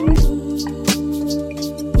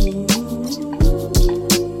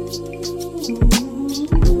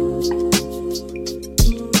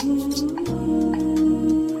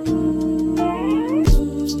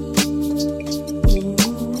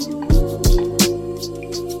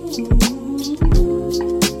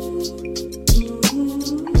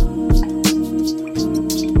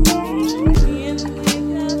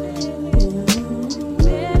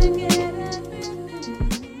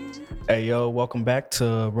welcome back to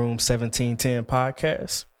Room 1710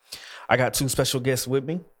 podcast. I got two special guests with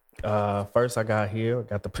me. First, I got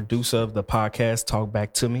the producer of the podcast, Talk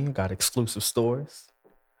Back to Me. Got exclusive stories.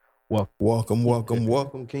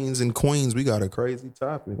 Welcome, kings and queens. We got a crazy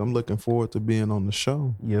topic. I'm looking forward to being on the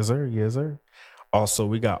show. Yes, sir. Also,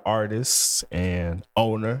 we got artist and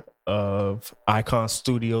owner of Icon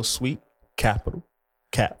Studio Suite, Capital,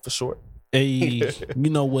 Cap for short. Hey,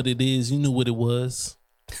 you know what it is. You knew what it was.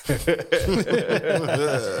 All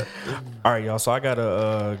right, y'all. So I got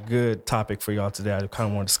a good topic for y'all today. I kind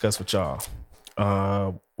of want to discuss with y'all.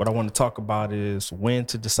 What I want to talk about is when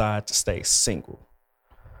to decide to stay single.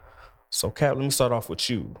 So, Cap, let me start off with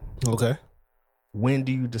you. Okay. When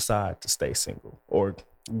do you decide to stay single, or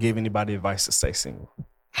give anybody advice to stay single?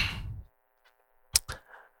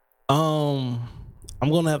 I'm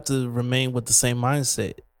gonna have to remain with the same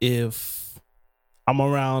mindset. If I'm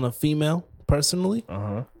around a female personally,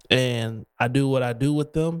 and I do what I do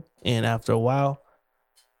with them, and after a while,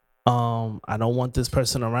 I don't want this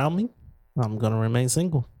person around me, I'm gonna remain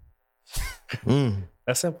single.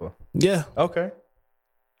 That's simple. Yeah. Okay.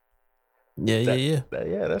 Yeah.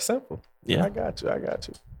 That's simple. Yeah. I got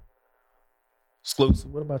you.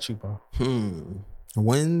 Exclusive. What about you, Paul?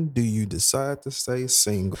 When do you decide to stay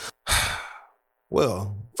single?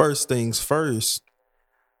 Well, first things first,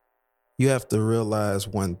 you have to realize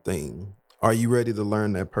one thing. Are you ready to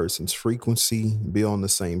learn that person's frequency, be on the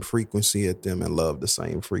same frequency at them, and love the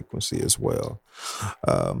same frequency as well?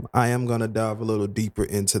 I am going to dive a little deeper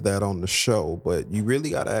into that on the show, but you really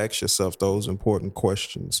got to ask yourself those important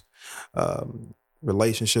questions.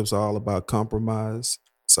 Relationships are all about compromise.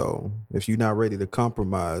 So if you're not ready to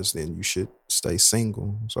compromise, then you should stay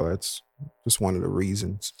single. So that's just one of the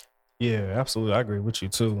reasons. Yeah, absolutely. I agree with you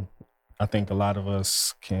too. I think a lot of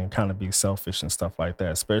us can kind of be selfish and stuff like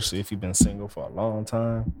that, especially if you've been single for a long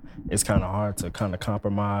time. It's kind of hard to kind of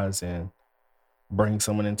compromise and bring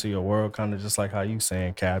someone into your world, kind of just like how you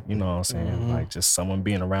saying, Cap, you know what I'm saying? Like just someone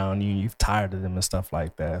being around you, you've tired of them and stuff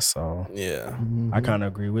like that. So Yeah. I kind of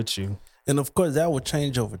agree with you. And of course, that will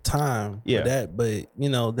change over time. Yeah. But you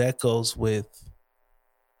know, that goes with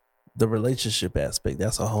the relationship aspect.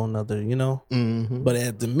 That's a whole nother, But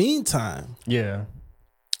at the meantime, Yeah.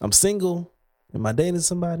 I'm single. Am I dating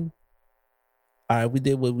somebody? All right, we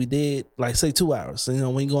did what we did. Like say 2 hours. So,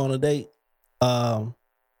 when you go on a date, all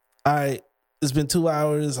right, it's been 2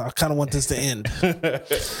 hours. I kind of want this to end. You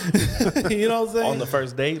know what I'm saying? On the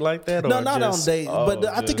first date like that? No, or not just, on date. But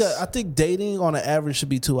I think dating on an average should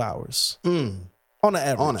be 2 hours. On the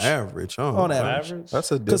average. On average. On average.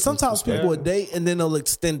 That's a difference. Because sometimes people will date and then they'll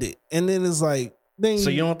extend it. And then it's like,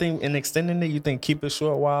 So you don't think in extending it, you think keep it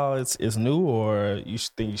short while it's new, or you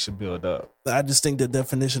think you should build up? I just think the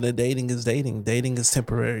definition of dating is dating. Dating is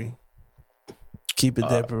temporary. Keep it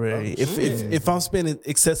temporary. If I'm spending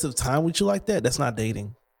excessive time with you like that, that's not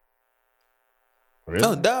dating. Really?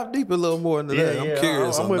 Oh, dive deep a little more into that. I'm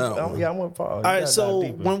curious on that one. I'm with Paul. All right, so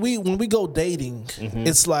when we go dating,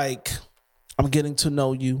 it's like I'm getting to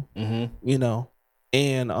know you,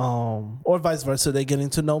 and or vice versa, they're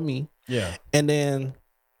getting to know me. Yeah. And then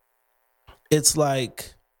it's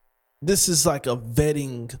like, this is like a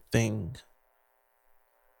vetting thing.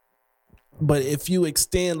 But if you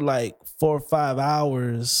extend like 4 or 5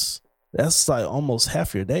 hours, that's like almost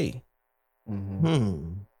half your day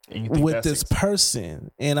with this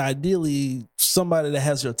person. And ideally, somebody that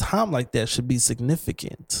has your time like that should be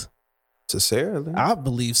significant. Necessarily. I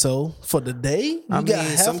believe so. For the day, you got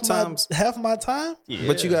half my time. Yeah.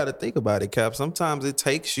 But you got to think about it, Cap. Sometimes it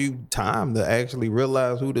takes you time to actually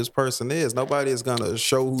realize who this person is. Nobody is going to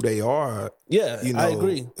show who they are. Yeah, I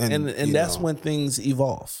agree. And that's when things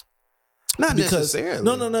evolve. Not necessarily.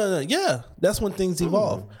 No. Yeah, that's when things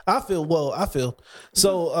evolve. I feel.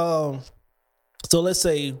 So, so let's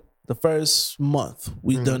say the first month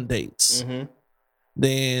we done dates.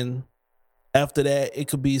 Then after that, it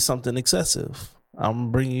could be something excessive.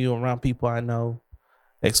 I'm bringing you around people I know,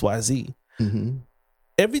 XYZ.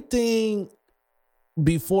 Everything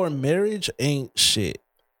before marriage ain't shit.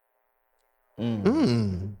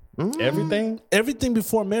 Everything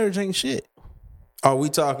before marriage ain't shit. Are we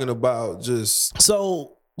talking about just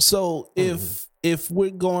so if we're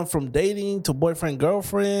going from dating to boyfriend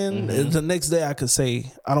girlfriend, the next day I could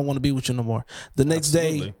say I don't want to be with you no more. The next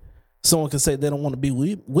day someone could say they don't want to be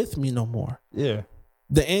with me no more. Yeah.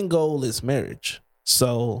 The end goal is marriage.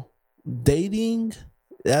 So dating,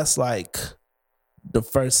 that's like the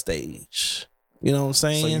first stage. You know what I'm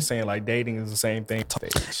saying? So you're saying like dating is the same thing?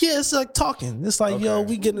 Yeah, it's like talking. It's like, yo,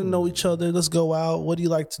 we getting to know each other. Let's go out. What do you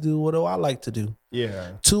like to do? What do I like to do?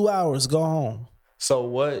 Yeah. 2 hours, go home. So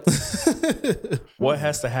what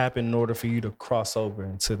has to happen in order for you to cross over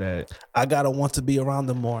into that? I gotta want to be around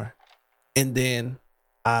them more, and then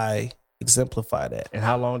I exemplify that. And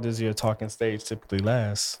how long does your talking stage typically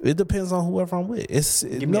last? It depends on whoever I'm with.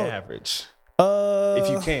 Give me an average, if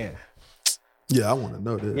you can. Yeah, I want to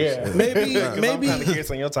know this. Yeah, maybe I'm kind of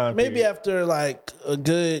curious on your time. maybe period. after like a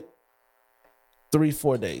good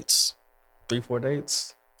 3-4 dates. 3-4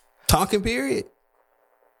 dates. Talking period.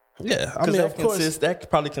 Yeah, I mean, of course. That could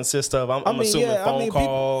probably consist of. I'm assuming phone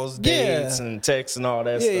calls, dates, and texts, and all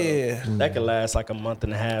that stuff. Yeah. That could last like a month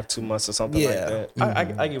and a half, 2 months, or something like that.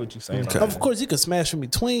 I get what you're saying. Okay. Of course, you can smash in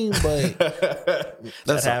between, but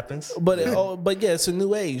that happens. but yeah, it's a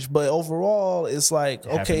new age. But overall, it's like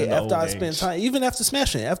okay, in the after old I spend age. time, even after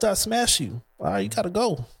smashing, after I smash you, all right, you gotta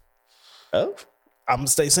go. Oh, I'm gonna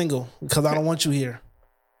stay single because I don't want you here.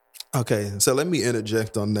 Okay, so let me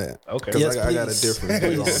interject on that. Okay. Because Yes, I got a please. different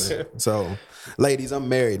view on it. So, ladies, I'm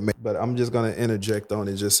married, but I'm just going to interject on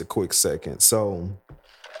it just a quick second. So,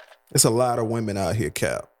 it's a lot of women out here,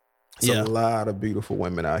 Cap. It's a lot of beautiful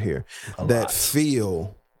women out here that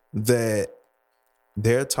feel that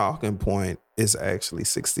their talking point is actually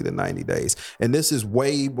 60 to 90 days. And this is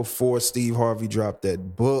way before Steve Harvey dropped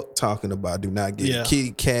that book talking about do not get a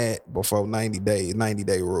kitty cat before 90 day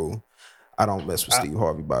rule. I don't mess with Steve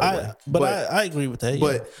Harvey, by the way. But I agree with that.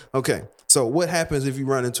 But okay, so what happens if you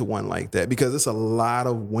run into one like that? Because it's a lot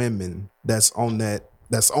of women that's on that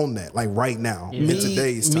like right now in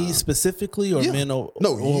today's time. Me specifically, or men? No,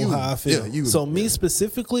 you. How I feel. Yeah, you. So me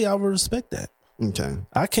specifically, I would respect that. Okay.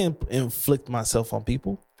 I can't inflict myself on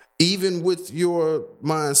people. Even with your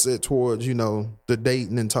mindset towards the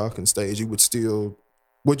dating and talking stage, you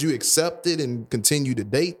would you accept it and continue to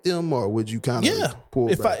date them, or would you kind of pull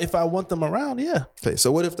back? If I want them around, yeah. Okay,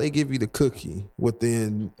 so what if they give you the cookie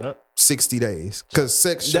within 60 days? Because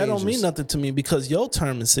sex changes. That don't mean nothing to me because your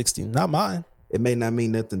term is 60, not mine. It may not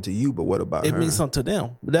mean nothing to you, but what about It her? means something to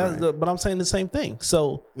them. But I'm saying the same thing.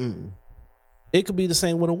 So it could be the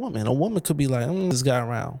same with a woman. A woman could be like, this guy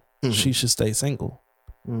around. She should stay single.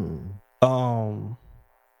 It's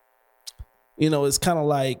kind of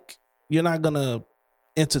like you're not gonna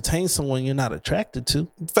entertain someone you're not attracted to.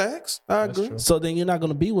 Facts. I agree. true. So then you're not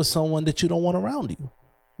going to be with someone that you don't want around you.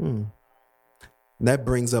 That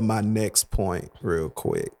brings up my next point real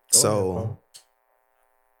quick. Go ahead,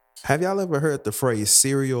 have y'all ever heard the phrase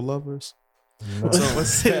serial lovers?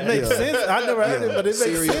 It makes sense. I never heard it, but it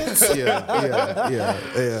makes sense.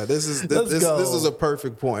 Yeah. This is a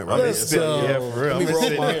perfect point right Let's here. go. Yeah, for real.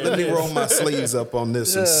 Let me roll my sleeves up on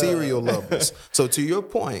this one. Serial lovers. So to your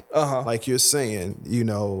point, like you're saying,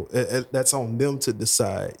 that's on them to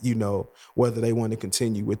decide, whether they want to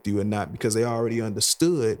continue with you or not, because they already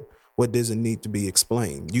understood what doesn't need to be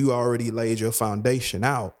explained. You already laid your foundation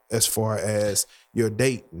out as far as your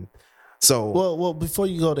dating. So Well, before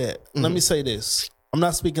you go there, let me say this. I'm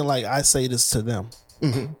not speaking like I say this to them.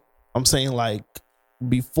 I'm saying like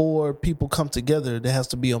before people come together, there has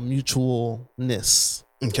to be a mutualness.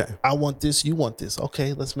 okay. I want this, you want this.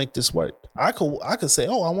 Okay, let's make this work. I could say,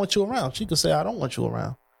 oh, I want you around. She could say, I don't want you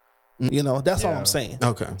around. That's all I'm saying.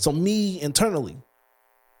 Okay. So me internally,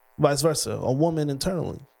 vice versa, a woman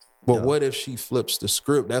internally. But what if she flips the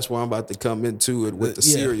script? That's where I'm about to come into it with the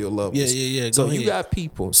serial lovers. Yeah. So Go you ahead. got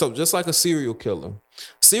people. So just like a serial killer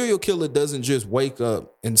doesn't just wake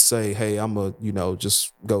up and say, "Hey, I'm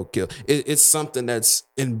just go kill." It's something that's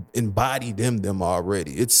embodied in them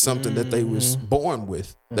already. It's something that they was born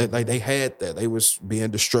with. They had that. They was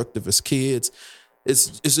being destructive as kids.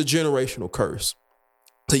 It's a generational curse.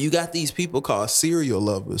 So you got these people called serial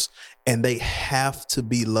lovers, and they have to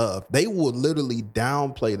be loved. They will literally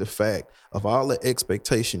downplay the fact of all the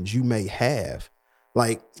expectations you may have.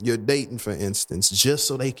 Like you're dating, for instance, just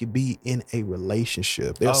so they could be in a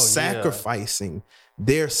relationship. They're sacrificing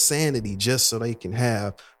their sanity just so they can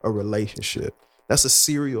have a relationship. That's a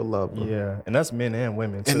serial lover. Yeah, and that's men and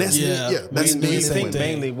women too. And that's that's we men and think women.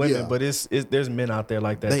 mainly women, Yeah. but there's men out there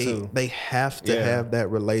like that too. They have to have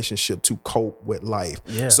that relationship to cope with life.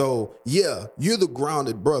 Yeah. So you're the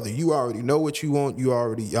grounded brother. You already know what you want.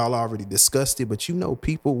 Y'all already discussed it, but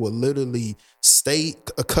people will literally stay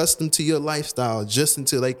accustomed to your lifestyle just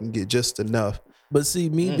until they can get just enough. But see,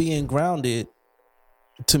 me being grounded,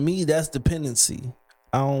 to me, that's dependency.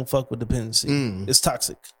 I don't fuck with dependency. It's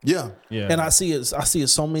toxic. Yeah. Yeah, And I see it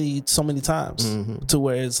so many times to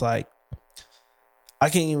where it's like I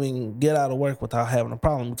can't even get out of work without having a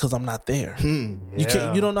problem because I'm not there. You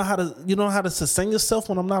can't. You don't know how to sustain yourself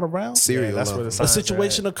when I'm not around. Serial that's where lover. the A signs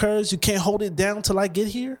situation occurs, you can't hold it down till I get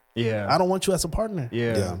here. Yeah, I don't want you as a partner.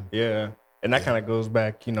 Yeah. And that kind of goes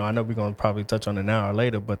back, you know, I know we're going to probably touch on it now or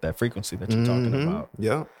later, but that frequency that you're talking about.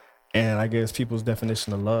 Yeah. And I guess people's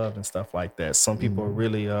definition of love and stuff like that. Some people are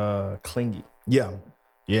really clingy. Yeah.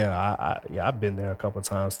 Yeah, I've been there a couple of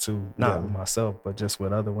times too. Not with myself, but just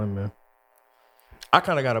with other women. I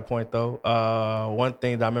kind of got a point though. One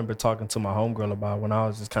thing that I remember talking to my homegirl about when I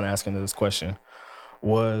was just kind of asking her this question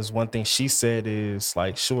was one thing she said is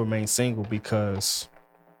like she'll remain single because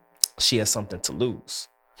she has something to lose.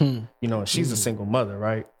 You know, she's a single mother,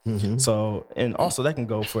 right? So, and also that can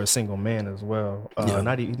go for a single man as well. He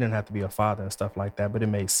didn't have to be a father and stuff like that, but it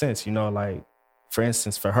made sense, you know, like for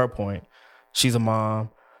instance, for her point, she's a mom,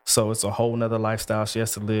 so it's a whole nother lifestyle she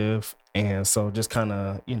has to live. And so just kind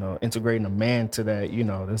of, you know, integrating a man to that, you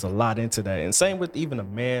know, there's a lot into that. And same with even a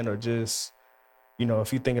man or just, you know,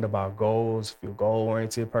 if you're thinking about goals, if you're a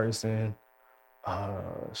goal-oriented person,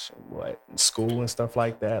 school and stuff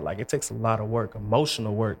like that, like it takes a lot of work,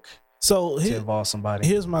 emotional work So to involve somebody.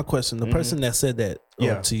 here's my question. The person that said that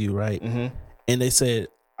to you, right? And they said,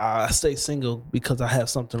 I stay single because I have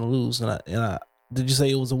something to lose. And I did you say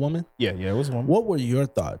it was a woman? Yeah, it was a woman. What were your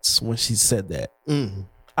thoughts when she said that?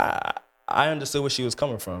 I understood where she was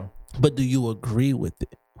coming from. But do you agree with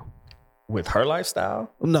it? With her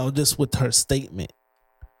lifestyle? No, just with her statement.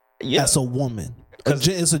 Yeah. As a woman.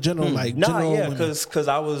 It's a general because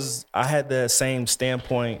I had the same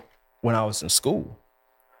standpoint when I was in school.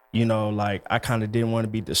 You know, like I kind of didn't want to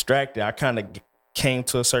be distracted. I kind of came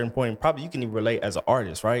to a certain point, and probably you can even relate as an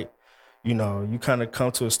artist, right? You know, you kind of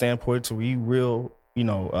come to a standpoint to where you real, you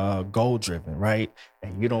know, goal driven, right?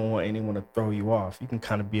 And you don't want anyone to throw you off. You can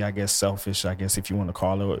kind of be, I guess, selfish, I guess, if you want to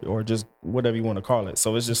call it, or just whatever you want to call it.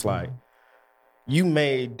 So it's just like, you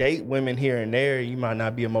may date women here and there. You might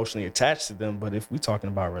not be emotionally attached to them, but if we're talking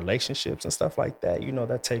about relationships and stuff like that, you know,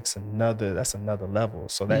 that's another level.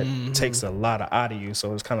 So that takes a lot out of you.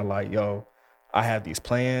 So it's kind of like, yo, I have these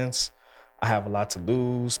plans. I have a lot to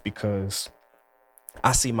lose because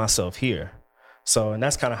I see myself here. So, and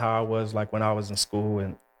that's kind of how I was like when I was in school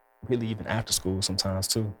and really even after school sometimes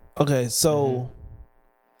too. Okay, so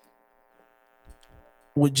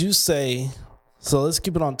would you say, so let's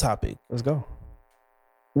keep it on topic. Let's go.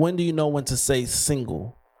 When do you know when to say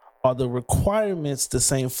single? Are the requirements the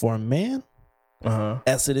same for a man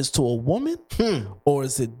as it is to a woman? Or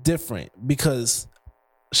is it different? Because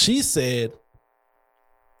she said,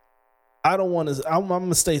 I'm going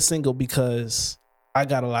to stay single because I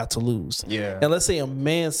got a lot to lose. Yeah. And let's say a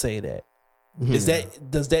man say that. Does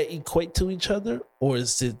that equate to each other or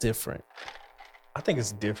is it different? I think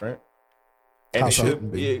it's different. And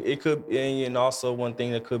it could, and also one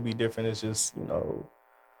thing that could be different is just, you know,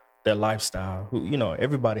 their lifestyle. Who, you know,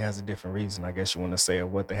 everybody has a different reason, I guess you want to say,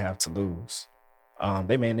 of what they have to lose.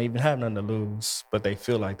 They may not even have nothing to lose, but they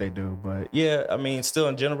feel like they do. But yeah, I mean, still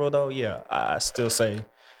in general though, yeah, I still say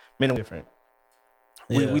men are different.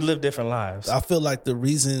 We live different lives. I feel like the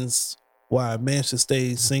reasons why a man should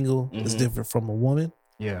stay single is different from a woman.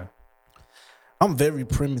 Yeah. I'm very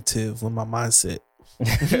primitive with my mindset.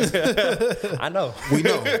 I know. We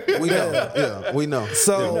know. Yeah, we know.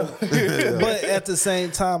 So, but at the same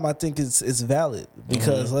time, I think it's valid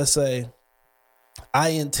because let's say I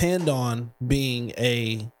intend on being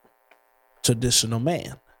a traditional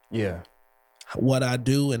man. Yeah. What I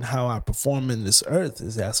do and how I perform in this earth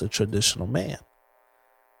is as a traditional man.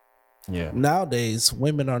 Yeah. Nowadays,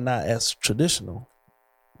 women are not as traditional.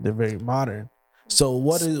 They're very modern. So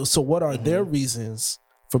what are their reasons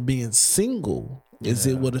for being single? Is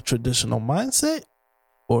it with a traditional mindset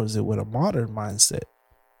or is it with a modern mindset?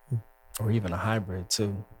 Or even a hybrid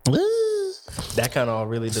too. That kind of all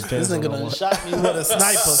really depends. This nigga done shot me with a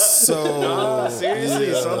sniper. So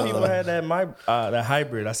seriously, some people had that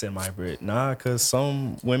hybrid. I said hybrid. Because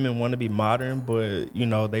some women want to be modern, but you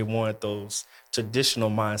know they want those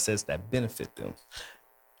traditional mindsets that benefit them.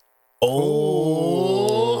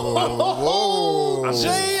 I'm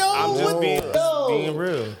just being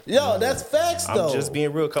real. Yo, that's facts though. I'm just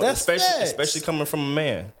being real. That's especially coming from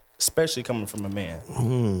a man.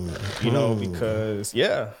 You know, because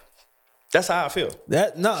that's how I feel.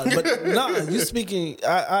 You speaking.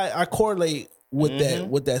 I correlate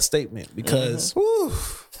with that statement because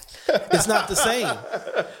it's not the same.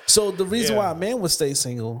 So the reason why a man would stay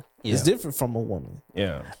single is different from a woman.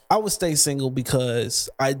 Yeah, I would stay single because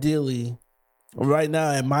ideally, right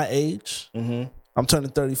now at my age, I'm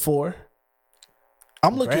turning 34.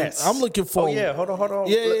 I'm looking for. Oh yeah, hold on.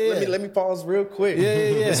 Yeah. Let me pause real quick. Yeah.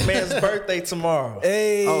 This man's birthday tomorrow.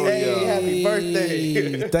 Hey, happy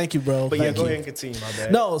birthday! Thank you, bro. But go ahead and continue. My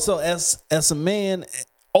bad. No, so as a man,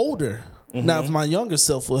 older. Now, if my younger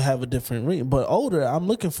self will have a different reason, but older, I'm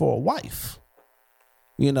looking for a wife.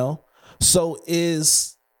 You know, So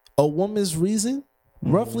is a woman's reason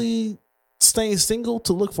roughly staying single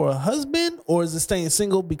to look for a husband, or is it staying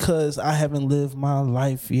single because I haven't lived my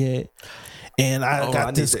life yet and I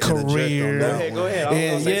got this career? Go ahead.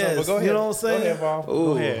 And yes, Go ahead. you know what I'm saying? Go ahead, Bob.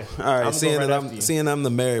 Go ahead. All right, seeing I'm the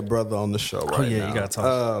married brother on the show right now. You gotta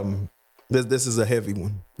talk. This is a heavy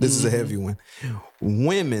one. This is a heavy one.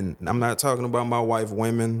 Women, I'm not talking about my wife,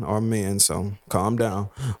 women or men, so calm down.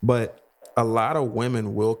 But a lot of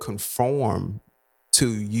women will conform to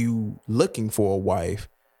you looking for a wife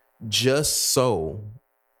just so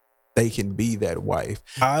they can be that wife.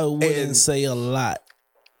 I wouldn't say a lot.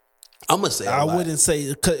 I'm gonna say I wouldn't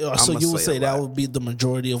say. So you would say that would be the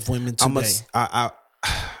majority of women today.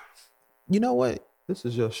 You know what? This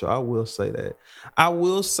is your show. I will say that. I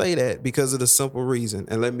will say that because of the simple reason,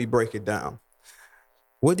 and let me break it down.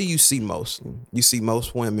 What do you see mostly? You see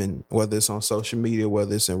most women, whether it's on social media,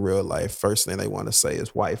 whether it's in real life, first thing they want to say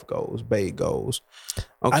is wife goals, babe goals.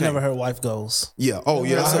 Okay. I never heard wife goals. Yeah. Oh,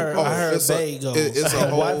 yeah. I heard babe goals. It's a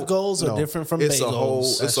whole, wife goals are different from babe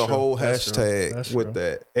goals. It's a whole hashtag with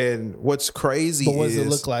that. And what's crazy but what does it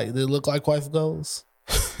look like? Does it look like wife goals?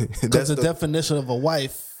 Because the definition of a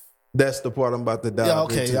wife. That's the part I'm about to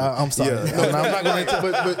dive into. I'm sorry. Yeah. No, I'm not going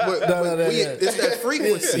to. It's that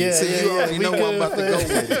frequency. You already know where I'm about to go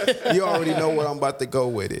with it. You already know where I'm about to go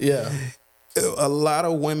with it. Yeah. A lot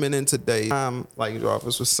of women in today's time, like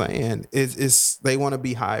Jarvis was saying, they want to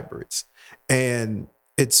be hybrids. And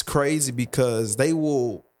it's crazy because they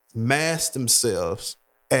will mask themselves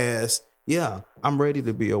as, yeah, I'm ready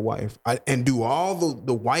to be a wife. And do all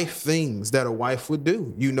the wife things that a wife would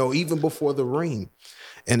do, even before the ring.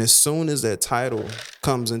 And as soon as that title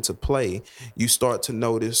comes into play, you start to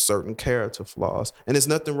notice certain character flaws. And there's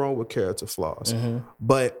nothing wrong with character flaws. Mm-hmm.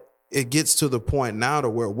 But it gets to the point now to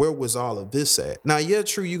where was all of this at? Now, yeah,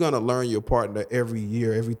 true, you're going to learn your partner every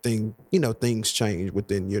year. Everything, things change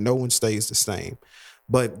within you. No one stays the same.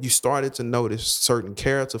 But you started to notice certain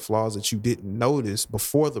character flaws that you didn't notice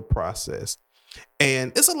before the process.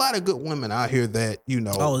 And it's a lot of good women out here that, there's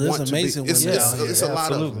amazing women. It's a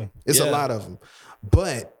lot of them. It's a lot of them.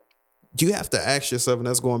 But you have to ask yourself, and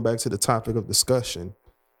that's going back to the topic of discussion,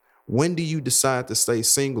 when do you decide to stay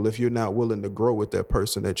single if you're not willing to grow with that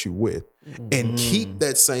person that you're with and keep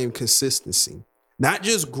that same consistency? Not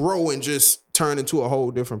just grow and just turn into a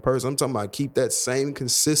whole different person. I'm talking about keep that same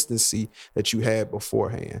consistency that you had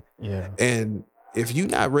beforehand. Yeah. And if you're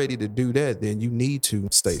not ready to do that, then you need to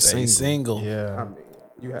stay single. Yeah. I mean,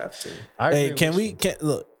 you have to. Hey, can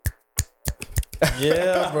look?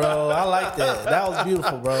 Yeah, bro. I like that. That was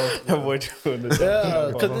beautiful, bro.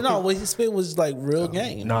 Yeah, because what he spit was like real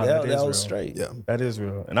game. No, that was real. Straight. Yeah, that is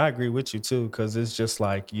real, and I agree with you too. Because it's just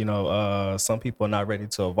like some people are not ready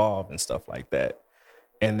to evolve and stuff like that.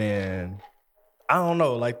 And then I don't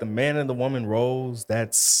know, like the man and the woman roles.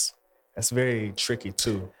 That's very tricky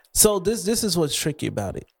too. So this is what's tricky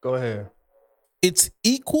about it. Go ahead. It's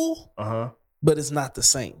equal, but it's not the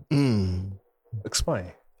same.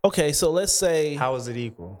 Explain. Okay, so let's say, how is it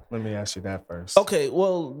equal? Let me ask you that first. Okay,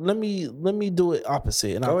 well, let me do it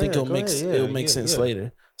opposite, and I think it'll make sense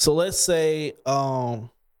later. So let's say,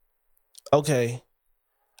 okay,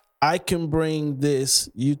 I can bring this,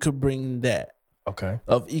 you could bring that. Okay.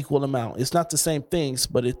 Of equal amount. It's not the same things,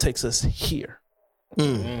 but it takes us here.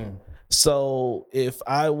 So if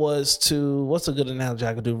I was to, what's a good analogy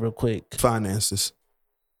I could do real quick? Finances.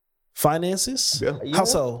 Yeah. How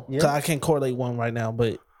so? Yeah. I can't correlate one right now,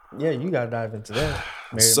 but. Yeah, you got to dive into that.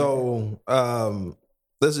 So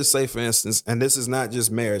let's just say, for instance, and this is not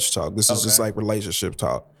just marriage talk. This is just like relationship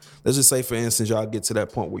talk. Let's just say, for instance, y'all get to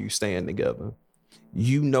that point where you stand together.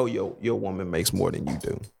 Your woman makes more than you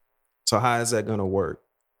do. So how is that going to work?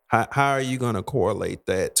 How are you going to correlate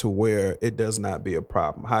that to where it does not be a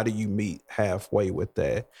problem? How do you meet halfway with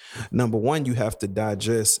that? Number one, you have to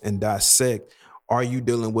digest and dissect. Are you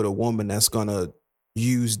dealing with a woman that's going to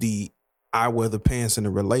use the I wear the pants in a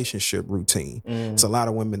relationship routine? It's a lot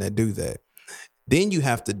of women that do that. Then you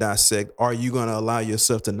have to dissect, are you going to allow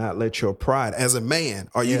yourself to not let your pride, as a man,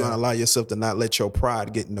 are you going to allow yourself to not let your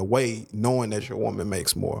pride get in the way, knowing that your woman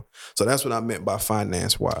makes more? So that's what I meant by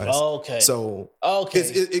finance-wise. Okay. So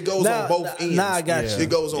it goes on both ends. Nah, I got you. It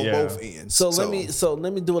goes on both ends. So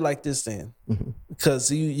let me do it like this then, because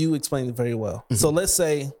you explained it very well. So let's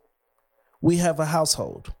say we have a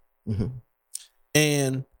household,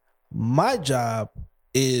 and my job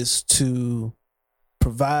is to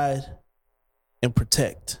provide and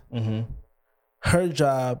protect. Her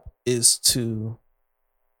job is to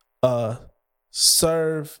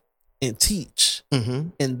serve and teach.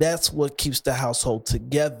 And that's what keeps the household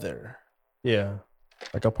together. Yeah.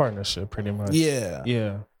 Like a partnership, pretty much. Yeah.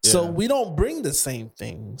 Yeah. So we don't bring the same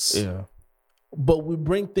things. Yeah. But we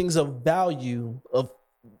bring things of value of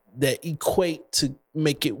that equate to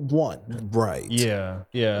make it one. Right. Yeah.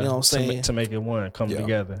 You know what I'm saying? To make it one, come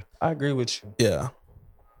together. I agree with you. Yeah.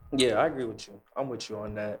 Yeah, I agree with you. I'm with you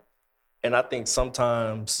on that. And I think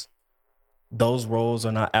sometimes those roles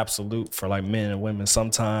are not absolute for like men and women.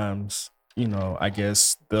 Sometimes, you know, I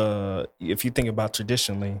guess if you think about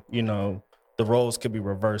traditionally, you know, the roles could be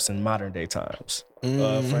reversed in modern day times. For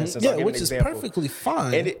instance, I'll give which an is example. perfectly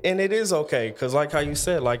fine. And it is okay, because like how you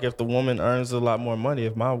said, like if the woman earns a lot more money,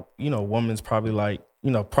 if my, you know, woman's probably like,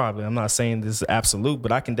 you know, probably, I'm not saying this is absolute,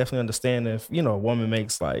 but I can definitely understand if, you know, a woman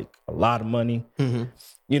makes like a lot of money,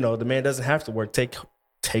 you know, the man doesn't have to work, take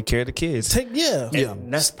care of the kids.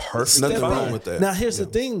 And that's perfect. Nothing wrong with that. Now here's the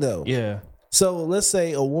thing though. Yeah. So let's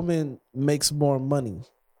say a woman makes more money.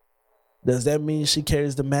 Does that mean she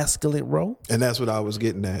carries the masculine role? And that's what I was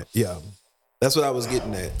getting at. Yeah. That's what I was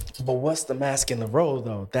getting at. But what's the masculine role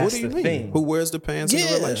though? That's What do you the mean? thing. Who wears the pants in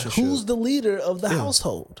the relationship? Who's the leader of the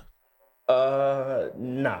household?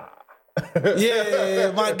 Nah.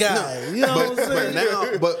 Yeah, my guy. You know what I'm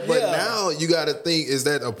saying? But now you got to think: is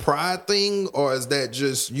that a pride thing, or is that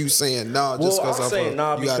just you saying no? Just Well, I'm saying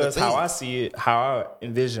nah you gotta because how think. I see it, how I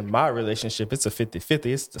envision my relationship, it's a 50-50.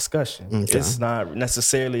 It's discussion. Okay. It's not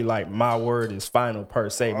necessarily like my word is final per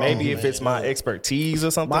se. Maybe if it's my expertise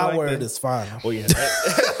or something My like word that. is final. Well, yeah.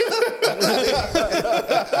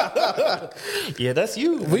 Yeah, that's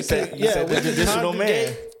you. You said the traditional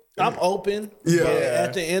man. I'm open. Yeah. But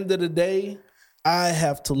at the end of the day, I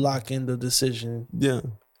have to lock in the decision. Yeah.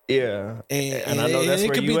 Yeah. And I know that's it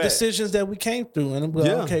where could you be at. decisions that we came through. And I'm like,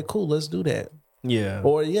 Yeah. okay, cool, let's do that. Yeah.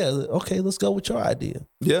 Or okay, let's go with your idea.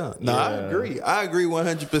 Yeah, no, I agree. I agree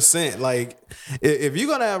 100%. Like, if you're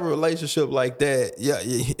gonna have a relationship like that,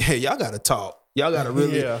 hey, y'all gotta talk. Y'all gotta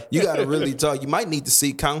really, you gotta really talk. You might need to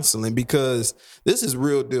seek counseling because this is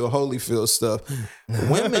real deal Holyfield stuff.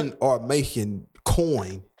 Women are making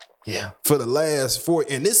coin. Yeah. For the last 4,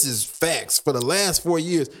 and this is facts. For the last 4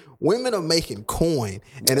 years, women are making coin,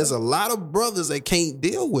 and there's a lot of brothers that can't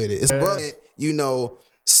deal with it. It's brothers, you know,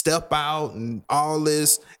 step out and all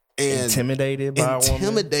this, and Intimidated by a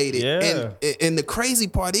woman. Yeah. And the crazy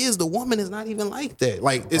part is the woman is not even like that.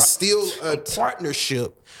 Like it's still a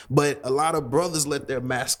partnership, but a lot of brothers let their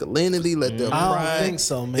masculinity, let their pride. I don't think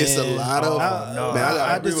so, man. It's a lot of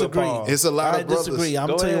I disagree. It's a lot I of brothers. disagree. I'm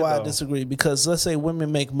Go tell you ahead, why though. I disagree. Because let's say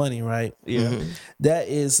women make money, right? Yeah. That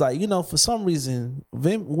is like, you know, for some reason,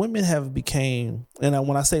 women have became, and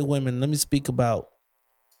when I say women, let me speak about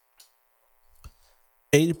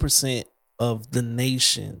 80% of the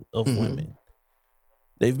nation of women.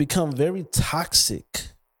 They've become very toxic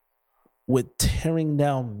with tearing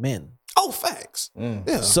down men. Oh, facts.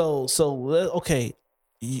 Yeah. So okay,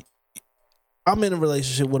 I'm in a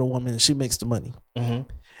relationship with a woman and she makes the money. And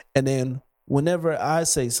then whenever I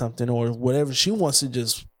say something or whatever she wants to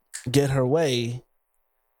just get her way,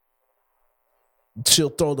 she'll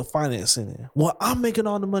throw the finance in there. Well, I'm making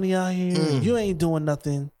all the money out here. You ain't doing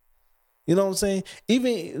nothing. You know what I'm saying?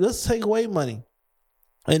 Even let's take away money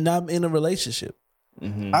and I'm in a relationship.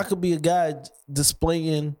 I could be a guy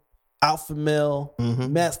displaying alpha male,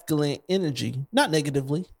 masculine energy, not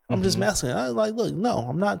negatively. I'm just masculine. I'm like, look, no,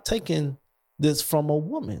 I'm not taking this from a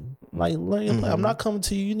woman. Like, I'm not coming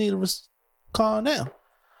to you. You need to calm down.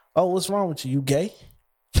 Oh, what's wrong with you? You gay?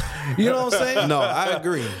 You know what I'm saying? No, I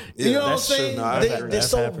agree. You know what I'm that's true. saying? No, I They're agree. so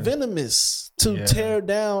That's happened. venomous to tear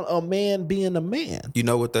down a man being a man. You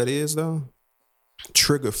know what that is though?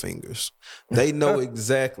 Trigger fingers. They know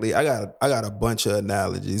exactly. I got a bunch of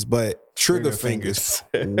analogies, but trigger fingers.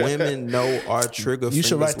 Women know our trigger fingers. You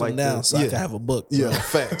should write them like down this. so I can have a book. Bro. Yeah,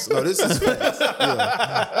 facts. No, this is facts.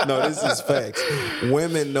 Yeah. No, this is facts.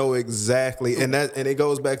 Women know exactly, and it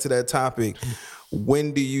goes back to that topic.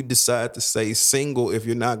 When do you decide to stay single if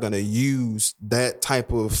you're not going to use that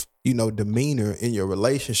type of, you know, demeanor in your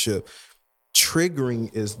relationship?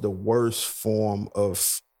 Triggering is the worst form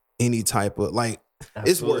of any type of like.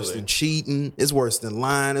 It's worse than cheating. It's worse than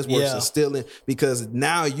lying. It's worse than stealing because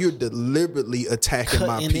now you're deliberately attacking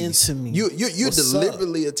my peace. Into me. You're What's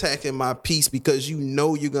deliberately attacking my peace because you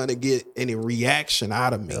know you're gonna get any reaction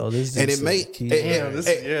out of me, Yo, this and is it may key.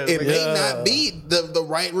 it may not be the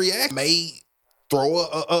right reaction. May throw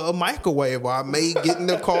a microwave, or I may get in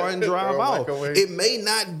the car and drive off. It may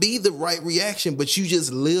not be the right reaction, but you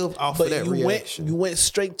just live off of that reaction. You went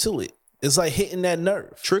straight to it. It's like hitting that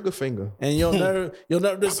nerve. Trigger finger. And your nerve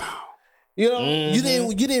just, you know, you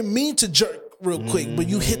didn't mean to jerk real quick, but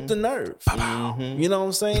you hit the nerve. You know what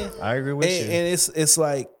I'm saying? I agree with you. And it's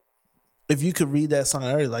like, if you could read that song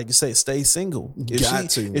earlier, like you say, stay single.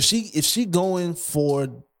 If she going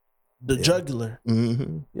for the jugular,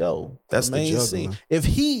 yo, That's the remain jugular. single. If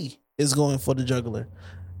he is going for the jugular,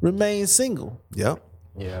 remain single. Yep.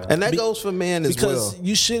 Yeah. And that goes for men as Because well.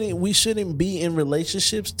 we shouldn't be in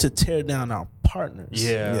relationships to tear down our partners.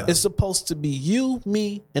 Yeah. It's supposed to be you,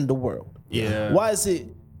 me, and the world. Yeah. Why is it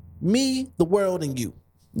me, the world, and you?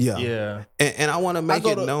 Yeah. Yeah. And I want to make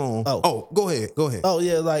go it to- known. oh. Oh, go ahead. Go ahead. Oh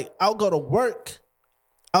yeah, like I'll go to work,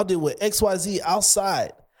 I'll deal with XYZ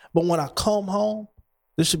outside, but when I come home,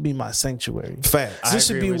 this should be my sanctuary. Facts. This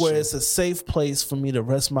should agree be with where you. it's a safe place for me to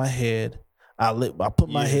rest my head. I put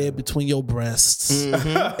my head between your breasts,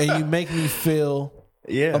 and you make me feel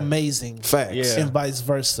Yeah. amazing. Facts. Yeah. And vice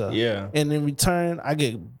versa. Yeah. And in return, I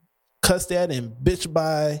get cussed at and bitched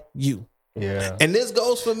by you. Yeah. And this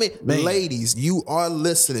goes for me. Man. Ladies, you are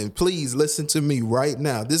listening. Please listen to me right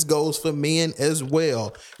now. This goes for men as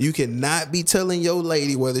well. You cannot be telling your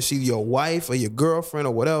lady, whether she's your wife or your girlfriend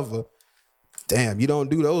or whatever, damn, you don't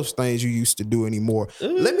do those things you used to do anymore.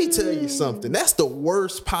 Let me tell you something. That's the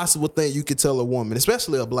worst possible thing you could tell a woman,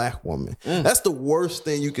 especially a black woman. That's the worst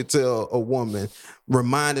thing you could tell a woman,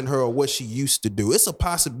 reminding her of what she used to do. It's a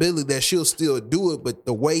possibility that she'll still do it, but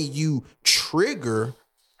the way you trigger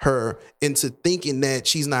her into thinking that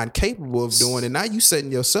she's not capable of doing it, now you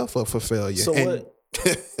setting yourself up for failure. So And what?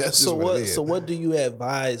 that's just So what what? it is. So what do you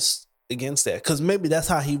advise against that? Because maybe that's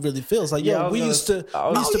how he really feels. Like, Yeah, I yo, was we gonna- used to I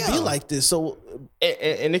was- be like this. So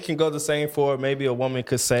And it can go the same for maybe a woman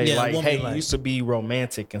could say Yeah, a like, woman "Hey, like- you used to be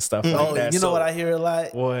romantic and stuff oh, like that." you know So what I hear a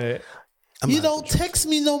lot? What? You don't text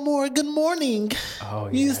me no more. Good morning. Oh,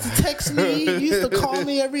 You used to text me. You used to call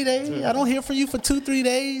me every day. I don't hear from you for 2-3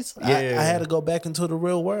 days. I Yeah. had to go back into the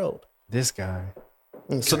real world. This guy.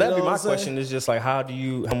 So You that'd know be what my I'm saying? question. Is just like, how do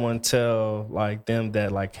you someone tell like them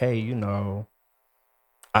that like, hey, you know,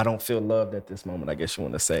 I don't feel loved at this moment. I guess you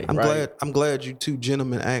want to say. I'm glad you two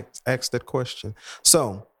gentlemen asked that question.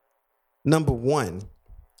 So, number one,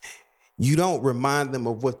 you don't remind them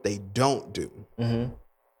of what they don't do. Mm-hmm.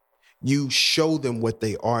 You show them what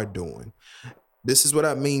they are doing. This is what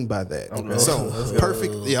I mean by that. Okay. So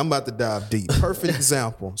perfect. Yeah, I'm about to dive deep. Perfect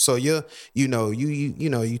example. So you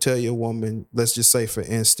tell your woman, let's just say for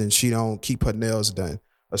instance, she don't keep her nails done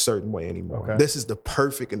a certain way anymore. Okay. This is the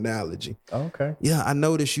perfect analogy. Okay. Yeah, I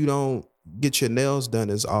notice you don't get your nails done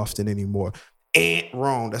as often anymore.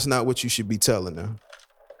 Wrong. That's not what you should be telling her.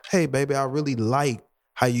 Hey, baby, I really like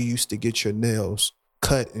how you used to get your nails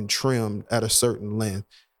cut and trimmed at a certain length.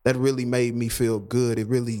 That really made me feel good. It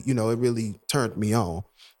really turned me on.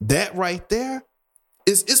 That right there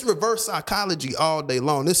it's reverse psychology all day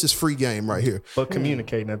long. This is free game right here. But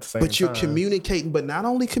communicating at the same time. But you're communicating, but not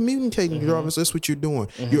only communicating, Jarvis, that's what you're doing.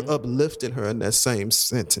 You're uplifting her in that same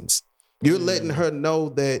sentence. You're letting her know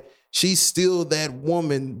that she's still that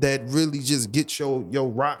woman that really just gets your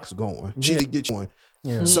rocks going. She gets you going.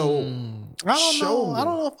 Yeah. So I don't show know. me. I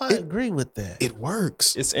don't know if I agree with that. It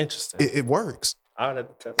works. It's interesting. It works. I would have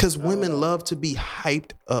to test Because it. women love to be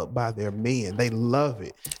hyped up by their men. They love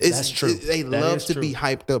it. That's true. They That love is to true. be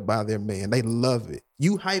hyped up by their man. They love it.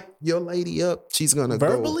 You hype your lady up, she's gonna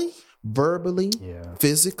Verbally? go verbally, Yeah.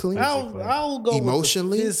 physically, I'll go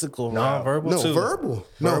Emotionally? with the physical route. Non-verbal no too. verbal.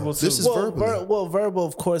 Verbal No, too. this is verbally. Well, verbal,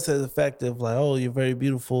 of course, has the fact of like, oh, you're very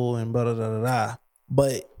beautiful and blah, blah, blah, blah, blah.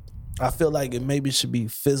 But I feel like it maybe should be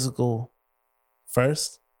physical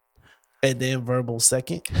first and then verbal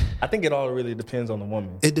second. I think it all really depends on the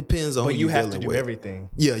woman. It depends on But who you you're have to dealing do with. everything.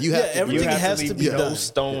 Yeah, you have Yeah, to. everything You have has to to leave be no done.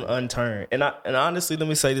 stone unturned. And honestly, let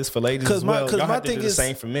me say this for ladies 'Cause as my- well. 'cause Y'all my have to do thing the is-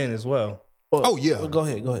 same for men as well. Oh, yeah. Well, go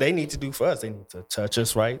ahead. They need to do for us. They need to touch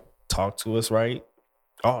us right, talk to us right,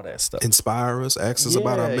 all that stuff. Inspire us, ask us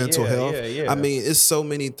about our Yeah, mental yeah, health. yeah. I mean, it's so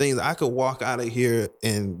many things. I could walk out of here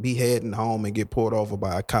and be heading home and get pulled over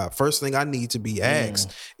by a cop. First thing I need to be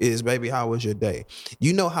asked is, baby, how was your day?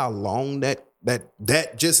 You know how long that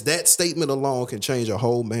statement alone can change a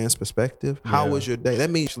whole man's perspective. How was your day? That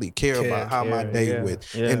means you actually care about how my day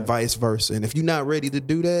went, and vice versa. And if you're not ready to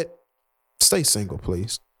do that, stay single,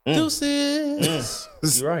 please. Deuces.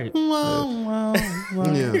 You're right. Yeah.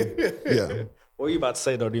 What were you about to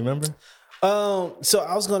say though? Do you remember? So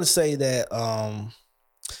I was gonna say that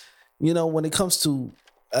when it comes to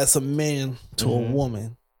as a man to a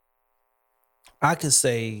woman, I could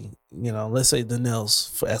say, let's say the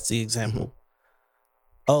nails as the example.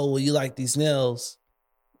 Oh, well, you like these nails?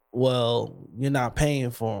 Well, you're not paying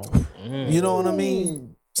for them. You know what I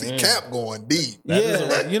mean? See, Cap going deep.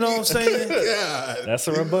 You know what I'm saying? God. That's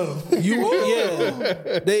a rebuttal.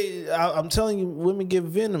 I'm telling you, women get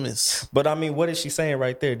venomous. But I mean, what is she saying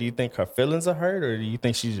right there? Do you think her feelings are hurt, or do you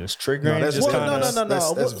think she's just triggering? that's just well, kinda,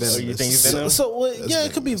 no. That's venomous. You think it's venomous?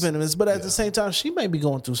 It could be venomous, but at the same time, she may be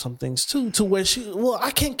going through some things too, to where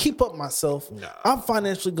I can't keep up myself. No. I'm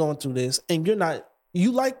financially going through this, and you're not.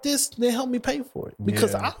 You like this, then help me pay for it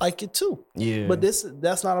because I like it too. Yeah. But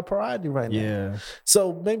that's not a priority right now. Yeah.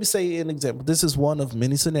 So maybe say an example. This is one of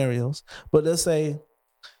many scenarios, but let's say,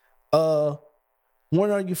 when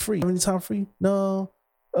are you free? Any time free? No.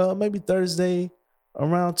 Maybe Thursday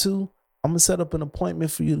around 2. I'm gonna set up an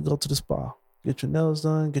appointment for you to go to the spa. Get your nails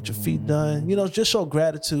done, get your feet done. You know, just show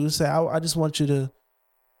gratitude. Say, I just want you to,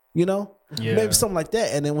 maybe something like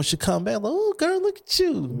that. And then when she come back, like, oh, girl, look at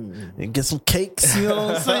you. And get some cakes, you know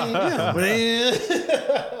what I'm saying?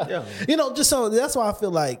 Yeah. Just so that's why I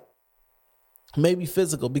feel like maybe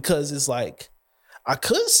physical, because it's like, I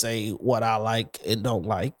could say what I like and don't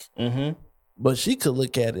like, but she could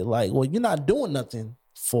look at it like, well, you're not doing nothing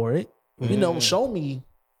for it. Show me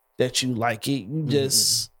that you like it. You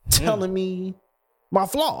just telling me my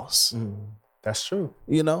flaws. That's true.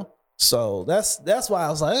 So that's why I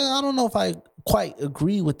was like, I don't know if I quite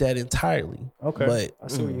agree with that entirely. Okay, but I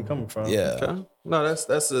see where you're coming from. Yeah, Okay. No,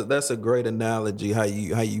 that's a great analogy how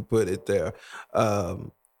you put it there.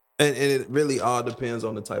 And it really all depends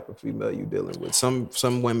on the type of female you're dealing with.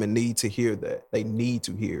 Some women need to hear that. They need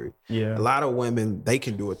to hear it. Yeah. A lot of women, they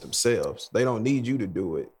can do it themselves. They don't need you to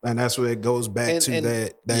do it. And that's where it goes back to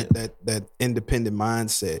that independent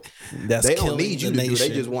mindset. They don't need you to do it. They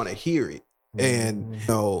just want to hear it. And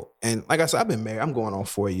and like I said, I've been married. I'm going on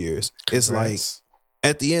 4 years. It's like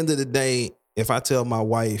at the end of the day, if I tell my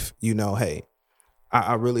wife, hey,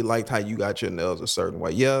 I really liked how you got your nails a certain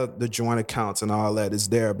way. Yeah, the joint accounts and all that is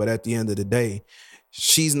there, but at the end of the day,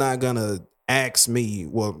 she's not gonna ask me,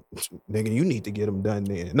 well, nigga, you need to get them done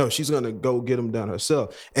then. No, she's gonna go get them done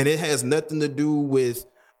herself. And it has nothing to do with,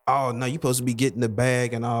 oh, no, you're supposed to be getting the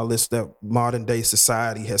bag and all this that modern day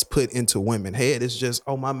society has put into women's head. It's just,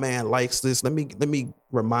 oh, my man likes this. Let me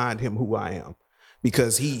remind him who I am,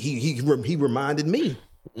 because he reminded me.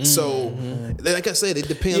 So, like I said, it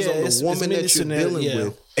depends on the woman that you're dealing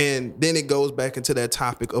with. And then it goes back into that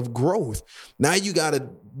topic of growth. Now you got to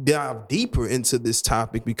dive deeper into this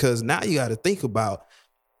topic, because now you got to think about,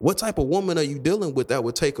 what type of woman are you dealing with that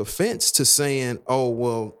would take offense to saying, oh,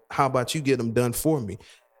 well, how about you get them done for me?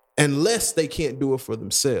 Unless they can't do it for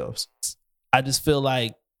themselves. I just feel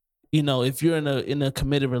like, if you're in a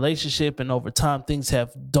committed relationship and over time things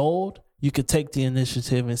have dulled, you could take the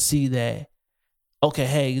initiative and see that, okay,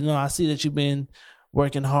 hey, I see that you've been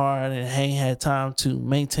working hard and ain't had time to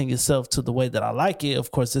maintain yourself to the way that I like it.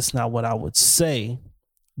 Of course, that's not what I would say,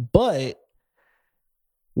 but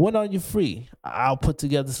when are you free? I'll put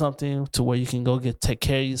together something to where you can go take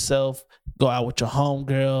care of yourself, go out with your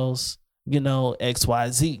homegirls, X,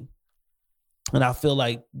 Y, Z. And I feel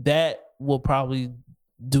like that will probably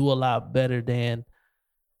do a lot better than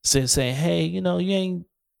saying, hey, you ain't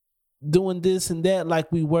doing this and that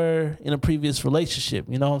like we were in a previous relationship.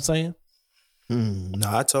 You know what I'm saying? No,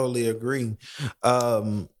 I totally agree.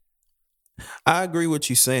 I agree what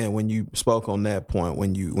you're saying when you spoke on that point,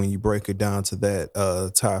 when you break it down to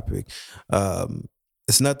that topic.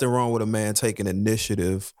 It's nothing wrong with a man taking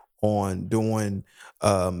initiative on doing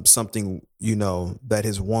something, that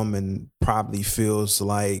his woman probably feels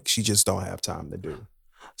like she just don't have time to do.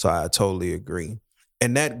 So I totally agree.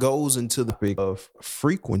 And that goes into the big of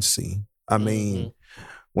frequency. I mean,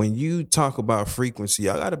 when you talk about frequency,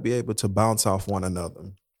 I got to be able to bounce off one another.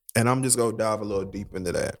 And I'm just going to dive a little deep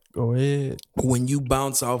into that. Go ahead. When you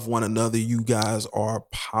bounce off one another, you guys are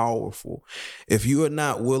powerful. If you are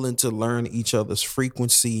not willing to learn each other's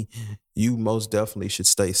frequency, you most definitely should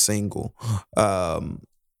stay single.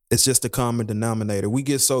 It's just a common denominator. We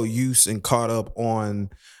get so used and caught up on,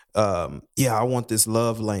 I want this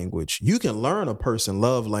love language. You can learn a person's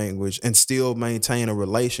love language and still maintain a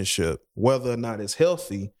relationship, whether or not it's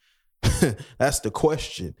healthy. That's the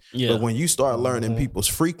question. Yeah. But when you start learning people's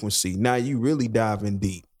frequency, now you really dive in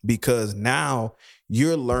deep, because now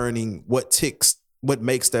you're learning what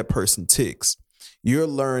makes that person ticks. You're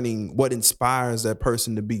learning what inspires that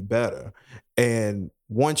person to be better. And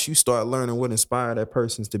once you start learning what inspires that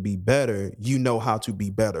person to be better, you know how to be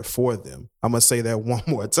better for them. I'm going to say that one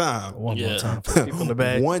more time. One more time for people in the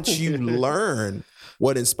back. Once you learn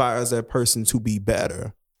what inspires that person to be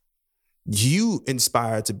better, you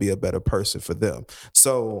inspire to be a better person for them.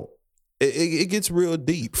 So it gets real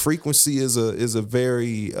deep. Frequency is a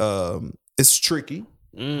very, it's tricky.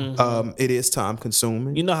 It is time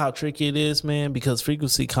consuming. You know how tricky it is, man, because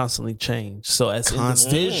frequency constantly change. So as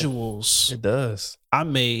individuals, It does. I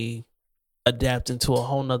may adapt into a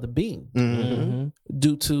whole nother being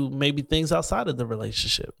due to maybe things outside of the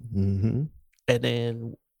relationship. Mm-hmm. And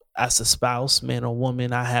then as a spouse, man or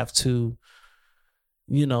woman, I have to,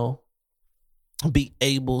 you know, be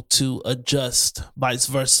able to adjust. Vice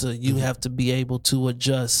versa, you have to be able to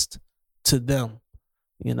adjust to them,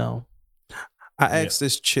 you know. I asked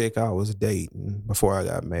this chick I was dating before I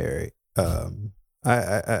got married. I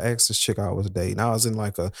asked this chick I was dating. I was in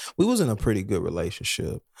we was in a pretty good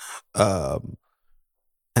relationship. And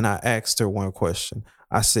I asked her one question.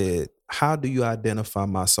 I said, how do you identify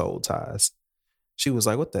my soul ties? She was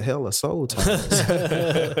like, what the hell are soul ties?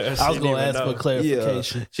 I was going to ask for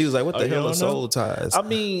clarification. Yeah. She was like, what the hell are soul ties? I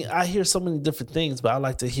mean, I hear so many different things, but I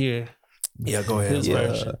like to hear Go ahead. his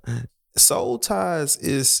version. Soul ties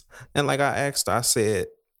is, and like I asked her, I said,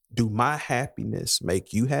 do my happiness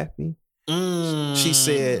make you happy? She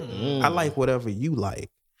said, I like whatever you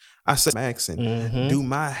like. I said, Maxon, do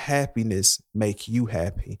my happiness make you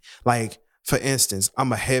happy? Like, for instance,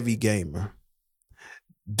 I'm a heavy gamer.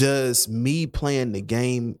 Does me playing the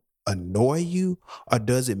game annoy you, or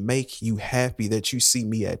does it make you happy that you see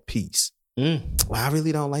me at peace? Well, I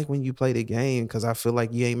really don't like when you play the game because I feel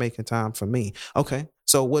like you ain't making time for me. Okay,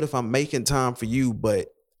 so what if I'm making time for you, but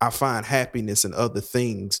I find happiness in other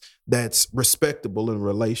things that's respectable in a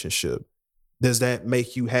relationship? Does that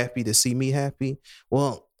make you happy to see me happy?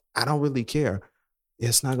 Well, I don't really care.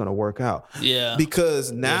 It's not gonna work out. Yeah.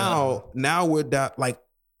 Because now we're down. Like,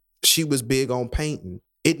 she was big on painting.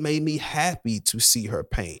 It made me happy to see her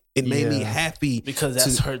paint. It made me happy because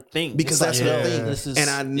that's her thing. Because that's her thing. This is,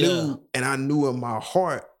 and I knew in my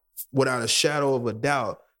heart, without a shadow of a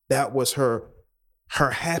doubt, that was her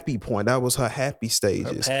happy point. That was her happy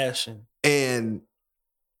stages. Her passion. And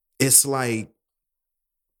it's like,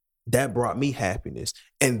 that brought me happiness.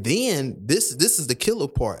 And then this is the killer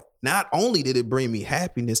part. Not only did it bring me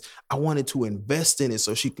happiness, I wanted to invest in it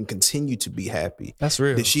so she can continue to be happy. That's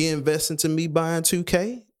real. Did she invest into me buying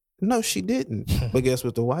 2K? No, she didn't. But guess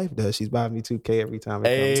what the wife does? She's buying me 2K every time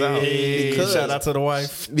it comes out. Because, shout out to the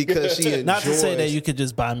wife. Because she enjoys. Not to say that you could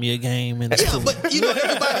just buy me a game. And but you know,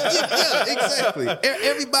 everybody, exactly.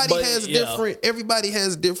 Everybody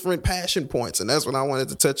has different passion points. And that's what I wanted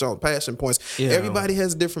to touch on, passion points. Yeah. Everybody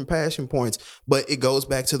has different passion points, but it goes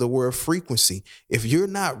back to the word frequency. If you're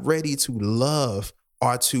not ready to love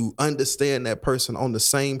or to understand that person on the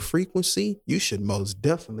same frequency, you should most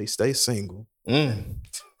definitely stay single.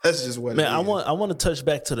 That's just what. Man, I want to touch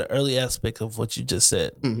back to the early aspect of what you just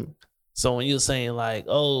said. Mm-hmm. So when you're saying like,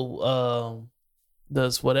 does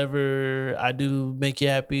whatever I do make you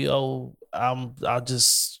happy? I'll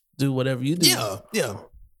just do whatever you do. Yeah.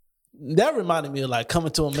 That reminded me of like Coming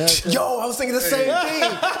to America. Yo, I was thinking the same thing.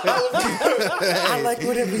 I like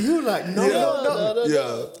whatever you like. No.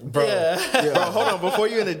 Yeah, bro. Yeah. Bro, hold on. Before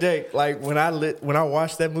you interject, like when I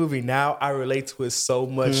watched that movie now, I relate to it so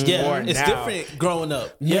much more. It's different growing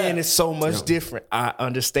up. Man, it's so much different. I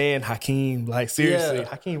understand Hakeem. Like seriously,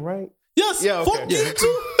 Hakeem, right? Yes. Yeah. Okay. Fuck you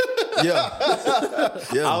too. Yeah.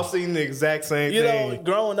 I was seeing the exact same thing. You know,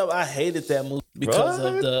 growing up, I hated that movie because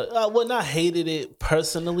of the. Not hated it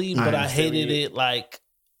personally, but I hated it like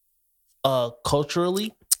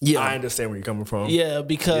culturally. Yeah, I understand where you're coming from. Yeah,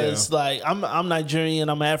 because like I'm Nigerian,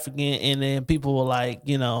 I'm African, and then people will like,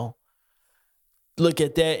 you know, look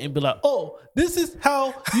at that and be like, "Oh, this is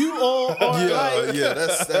how you all are."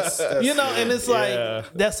 That's you know, and it's like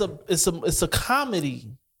it's a comedy.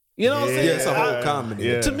 You know what I'm saying? Yeah, it's a whole comedy.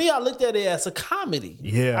 Yeah. To me, I looked at it as a comedy.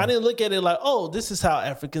 Yeah. I didn't look at it like, oh, this is how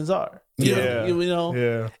Africans are. You know?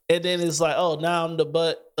 Yeah. And then it's like, oh, now I'm the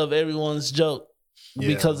butt of everyone's joke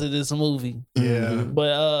because of this movie. Yeah.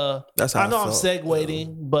 But that's how I know I'm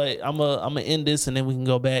segueing, but I'm gonna end this and then we can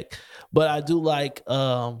go back. But I do like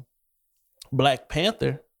Black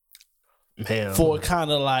Panther for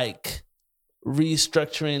kind of like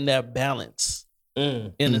restructuring that balance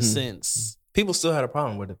in a sense. People still had a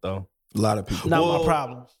problem with it though. A lot of people. Not my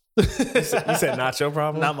problem. You said not your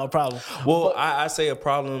problem? Not my problem. Well, but I say a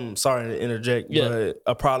problem, sorry to interject, but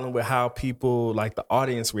a problem with how people, like the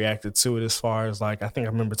audience reacted to it as far as like, I think I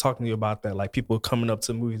remember talking to you about that, like people coming up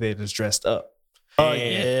to the movie theaters dressed up. Oh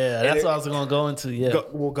yeah, that's what I was going to go into, Go.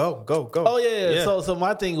 Oh yeah. So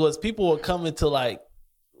my thing was people were coming to like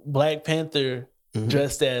Black Panther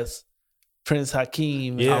dressed as Prince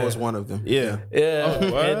Hakeem. I was one of them. Yeah.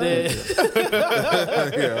 Oh, and then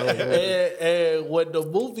and when the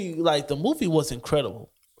movie was incredible.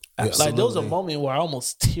 Absolutely. Like there was a moment where I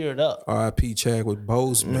almost teared up. R.I.P. Chadwick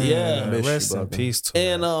Boseman. Yeah. Rest in peace to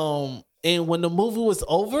and And when the movie was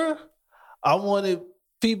over, I wanted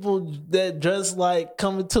people that dress like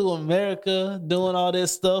Coming to America, doing all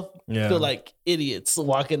this stuff, feel like idiots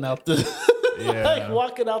walking out the like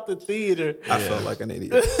walking out the theater. I felt like an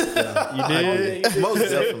idiot. Yeah. You did? Most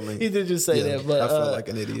definitely. He did just say that, but I felt like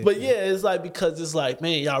an idiot. But yeah, it's like because it's like,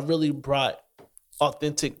 man, y'all really brought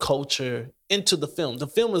authentic culture into the film. The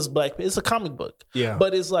film is black. It's a comic book. Yeah.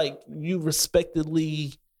 But it's like you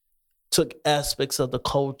respectedly took aspects of the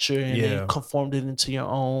culture and then conformed it into your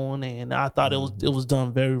own. And I thought it was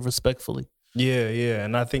done very respectfully. Yeah.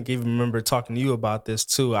 And I think even remember talking to you about this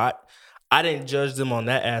too. I didn't judge them on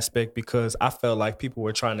that aspect because I felt like people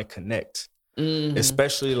were trying to connect. Mm-hmm.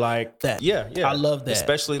 Especially like that. Yeah. I love that.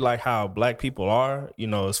 Especially like how black people are, you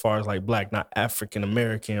know, as far as like black, not African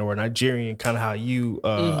American or Nigerian, kind of how you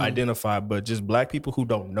identify, but just black people who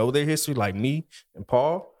don't know their history, like me and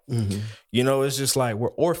Paul. Mm-hmm. You know, it's just like we're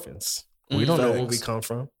orphans. We don't know where we come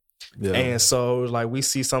from. Yeah. And so like we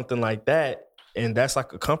see something like that, and that's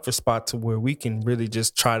like a comfort spot to where we can really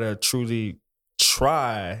just truly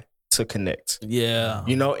try to connect. Yeah.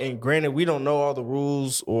 You know, and granted, we don't know all the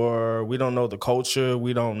rules or we don't know the culture.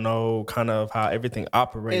 We don't know kind of how everything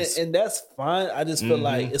operates. And that's fine. I just feel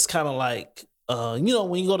like it's kind of like, you know,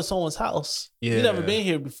 when you go to someone's house, you've never been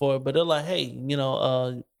here before, but they're like, hey, you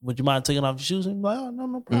know, would you mind taking off your shoes? And you're like, oh,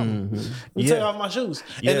 no problem. Let me take off my shoes.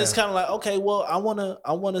 And it's kind of like, okay, well, I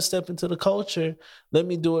wanna step into the culture. Let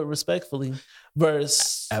me do it respectfully.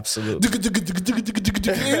 Versus absolutely.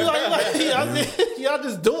 Y'all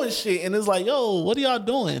just doing shit, and it's like, yo, what are y'all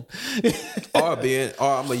doing? or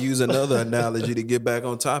I'm gonna use another analogy to get back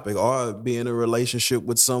on topic. Or be in a relationship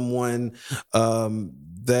with someone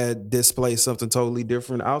that displays something totally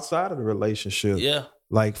different outside of the relationship. Yeah.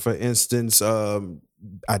 Like for instance, I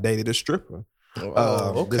dated a stripper.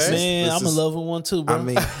 Okay. I'm in love with one too, bro. I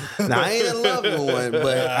mean, now I ain't in love with one,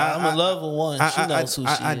 but I'm in love with one. She knows who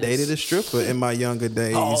she is. I dated a stripper in my younger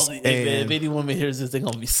days. Oh, man, if any woman hears this, they're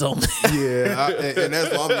gonna be so mad. Yeah, and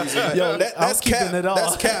that's what I'm using. Yo, that's Cap.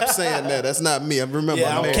 That's Cap saying that. That's not me. I remember.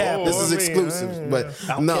 Yeah, I'm Cap. This is exclusive, but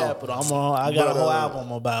I'm no. Capital. I got a whole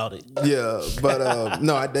album about it. Yeah, but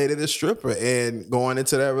no, I dated a stripper, and going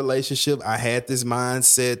into that relationship, I had this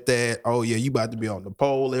mindset that, oh yeah, you about to be on the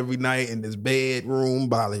pole every night in this bedroom,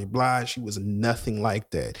 blah, blah, blah. She was nothing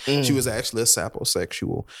like that. She was actually a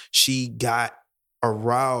saposexual. She got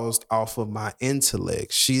aroused off of my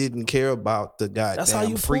intellect. She didn't care about the goddamn that's how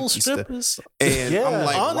you freaky pull strippers. stuff. And I'm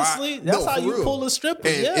like, honestly, why? That's how you pull a stripper.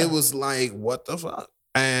 And yeah. it was like, what the fuck?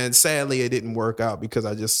 And sadly, it didn't work out because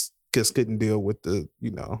I just couldn't deal with the,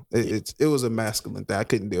 you know, it was a masculine thing. I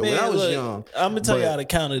couldn't deal with. I was young. I'm gonna tell you how to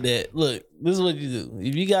counter that. Look, this is what you do.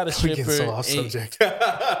 If you got a stripper, so off subject.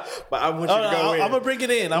 But I want you to go in. I'm gonna bring it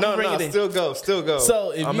in. Still go.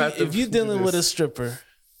 So if you're dealing with a stripper,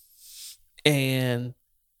 and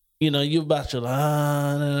you know you about your you know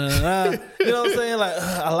what I'm saying? Like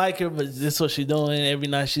I like her, but this is what she's doing every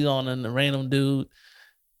night. She's on a random dude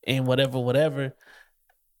and whatever.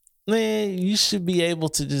 Man, you should be able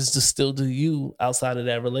to just still do you outside of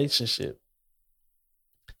that relationship.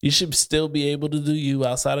 You should still be able to do you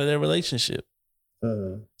outside of that relationship.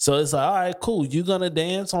 So it's like, all right, cool. You gonna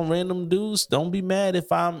dance on random dudes? Don't be mad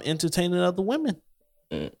if I'm entertaining other women.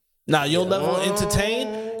 Now your level of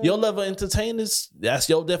entertain that's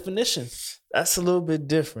your definition. That's a little bit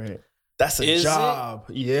different. That's a job.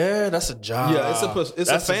 Yeah, that's a job. Yeah, it's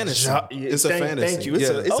a fantasy. It's a fantasy. Thank you. It's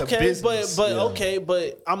a business.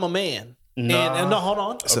 But I'm a man. Nah. And no, hold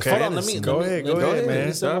on. Hold on. Let me go ahead, man.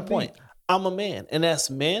 That's my point. I'm a man, and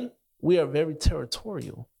as men, we are very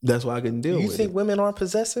territorial. That's why I can deal with it. You think women aren't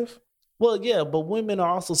possessive? Well, yeah, but women are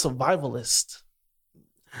also survivalists.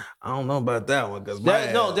 I don't know about that one because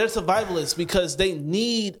they're survivalists because they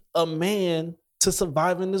need a man to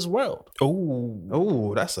survive in this world.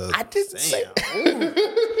 Oh, that's a. I didn't say.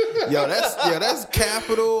 That's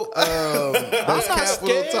capital. That's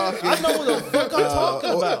capital talking. I know what the fuck I'm talking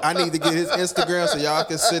about. I need to get his Instagram so y'all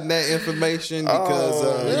can send that information because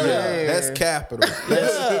that's capital.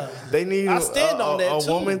 They need. I stand on that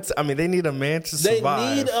too. Woman. They need a man to survive.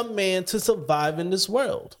 They need a man to survive in this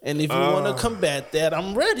world, and if you want to combat that,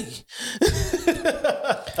 I'm ready.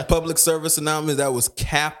 Public service announcement. That was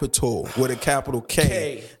capital with a capital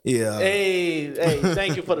K. Yeah. Hey,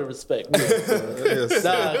 thank you for the respect. Yes.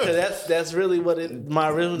 Nah, because that's really what my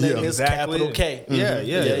real name is. Exactly. Capital K.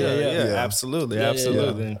 Yeah. Absolutely.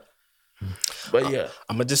 But yeah,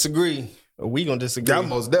 I'm gonna disagree. We gonna disagree. I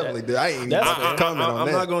most definitely did. I ain't even about to comment on that.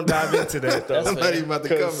 I'm not gonna dive into that though. I'm not even about to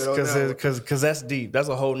comment on that. Because that's deep. That's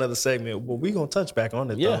a whole nother segment. Well, we gonna touch back on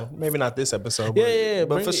it though. Maybe not this episode. Yeah.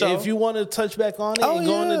 But for sure, if you want to touch back on it and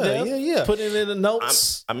go into depth, put it in the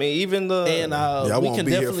notes. I mean, even the and we can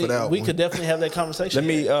definitely could definitely have that conversation. Let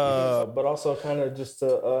me, but also kind of just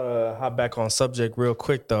to hop back on subject real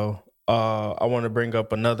quick though. I want to bring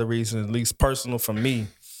up another reason, at least personal for me,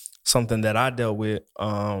 something that I dealt with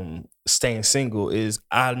staying single is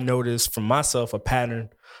I noticed for myself a pattern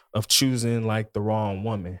of choosing like the wrong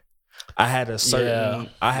woman. I had a certain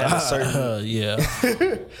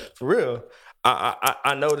for real.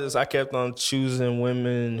 I noticed I kept on choosing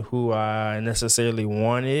women who I necessarily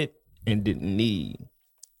wanted and didn't need.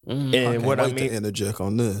 And what I mean to interject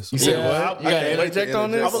on this. You said what? You got to interject on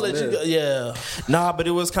this? I'm gonna let you go. Yeah. Nah, but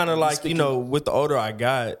it was kind of like, you know, with the older I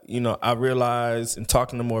got, you know, I realized in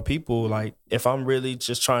talking to more people, like if I'm really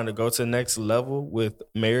just trying to go to the next level with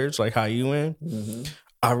marriage, like how you in,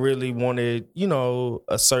 I really wanted, you know,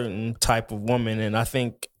 a certain type of woman. And I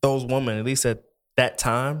think those women, at least at that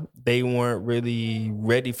time, they weren't really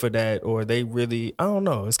ready for that, or they really, I don't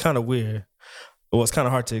know. It's kind of weird. Well, it's kind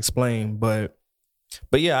of hard to explain, but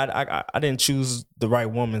yeah, I didn't choose the right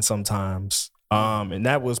woman sometimes. And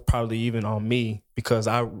that was probably even on me because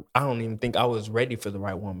I don't even think I was ready for the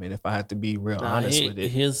right woman, if I had to be real honest with it.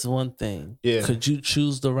 Here's one thing. Yeah. Could you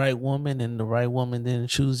choose the right woman and the right woman didn't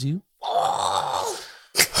choose you?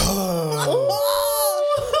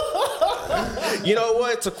 You know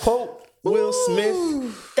what? To quote Will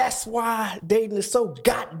Smith, that's why dating is so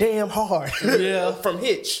goddamn hard. Yeah. From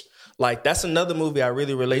Hitch. Like, that's another movie I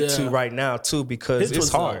really relate to right now, too, because Hitch it's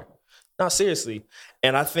hard. No, seriously.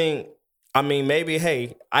 And I think, I mean, maybe,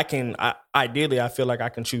 hey, ideally, I feel like I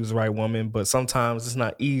can choose the right woman, but sometimes it's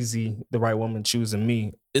not easy, the right woman choosing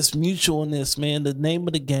me. It's mutualness, man. The name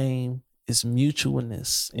of the game is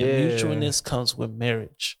mutualness. And mutualness comes with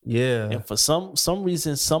marriage. Yeah. And for some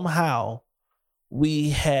reason, somehow, we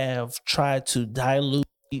have tried to dilute,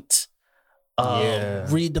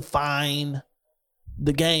 redefine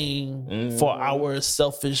the game for our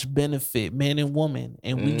selfish benefit, man and woman.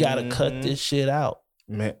 And we got to cut this shit out.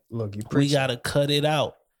 Man, look, we got to cut it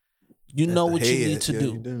out. You know what you need to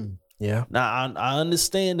do. You do. Yeah. Now, I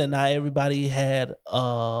understand that not everybody had,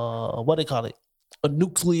 what they call it, a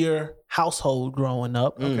nuclear household growing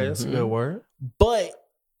up. Okay, that's a good word. But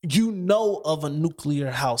you know of a nuclear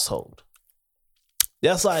household.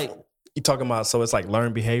 That's like... You talking about, so it's like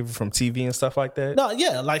learned behavior from TV and stuff like that? No,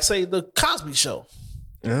 yeah, like say the Cosby Show.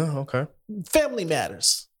 Yeah, okay. Family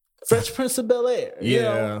Matters. Fresh Prince of Bel-Air.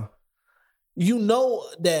 Yeah. You know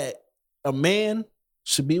that a man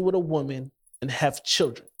should be with a woman and have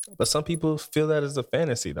children. But some people feel that as a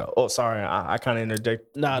fantasy, though. Oh, sorry, I kind of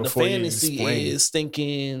interject. Nah, the fantasy is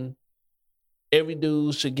thinking every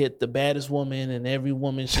dude should get the baddest woman and every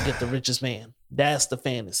woman should get the richest man. That's the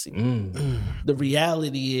fantasy. The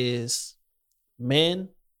reality is men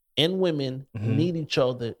and women need each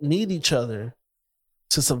other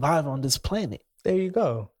to survive on this planet. There you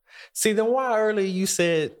go. See, then why earlier you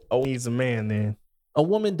said, "Oh, needs a man"? Then a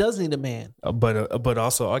woman does need a man, but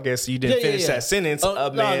also I guess you didn't finish that sentence.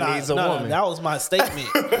 A man needs a woman. That was my statement.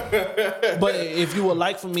 But if you would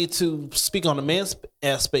like for me to speak on the man's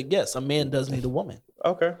aspect, yes, a man does need a woman.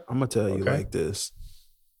 Okay, I'm gonna tell you like this,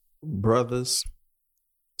 brothers.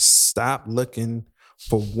 Stop looking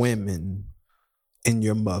for women in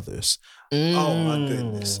your mothers. Oh my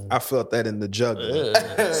goodness. I felt that in the jugular.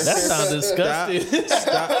 That sounds disgusting.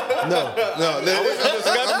 Stop. No.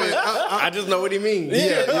 I just know what he means.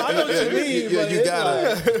 Yeah, I know what you mean.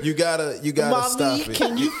 You gotta Mommy, stop it.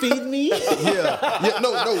 can you feed me?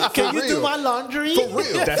 No. Can you do my laundry? For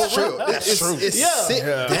real. That's true. That's true.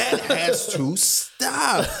 That has to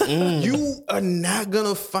stop. You are not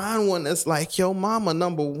gonna find one that's like your mama.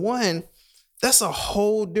 Number one, that's a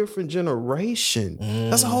whole different generation.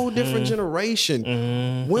 That's a whole different generation.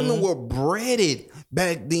 Women were bred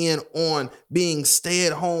back then on being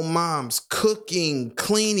stay-at-home moms, cooking,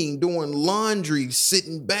 cleaning, doing laundry,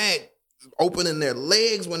 sitting back, opening their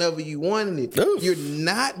legs whenever you wanted it. Oof. You're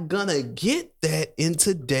not gonna get that in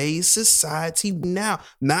today's society now.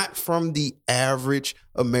 Not from the average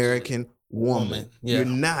American woman. Yeah. You're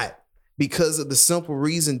not. Because of the simple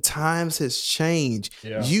reason times has changed.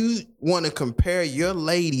 Yeah. You want to compare your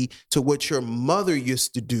lady to what your mother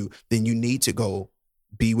used to do, then you need to go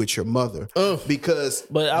be with your mother. Because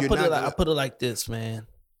I put it like this, man.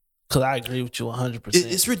 Because I agree with you 100%.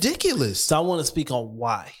 It's ridiculous. So I want to speak on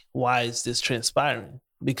why. Why is this transpiring?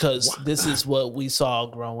 Because this is what we saw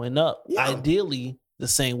growing up. Yeah. Ideally, the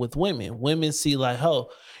same with women. Women see like,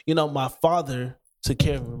 oh, you know, my father took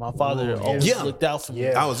care of me. My father always Yeah. looked out for me.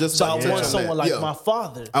 I was just So about I to touch want on someone that. like Yeah. my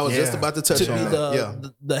father I was just Yeah. about to touch to be on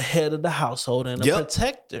that. the head of the household and a Yep.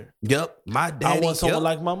 protector. Yep. My I daddy. want someone yep.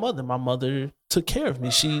 like my mother. My mother took care of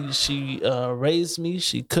me. She raised me.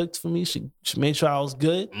 She cooked for me. She made sure I was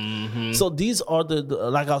good. Mm-hmm. So these are the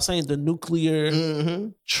like I was saying, the nuclear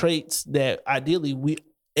Mhm. traits that ideally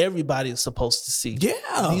everybody is supposed to see.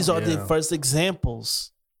 Yeah. These are the Yeah. first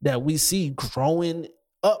examples that we see growing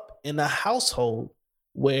up in a household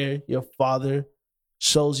where your father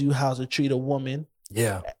shows you how to treat a woman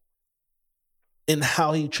Yeah. and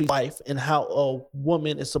how he treats wife and how a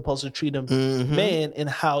woman is supposed to treat a Mhm. man and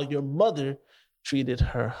how your mother treated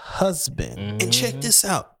her husband. And check this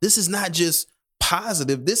out. This is not just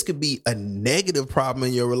positive. This could be a negative problem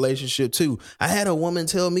in your relationship too. I had a woman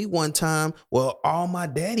tell me one time, well, all my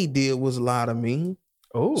daddy did was lie to me.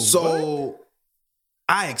 Oh, So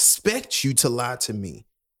I expect you to lie to me.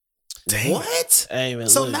 Dang. What? Hey man,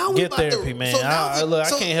 So look, now we get about to- therapy, man. so now we- I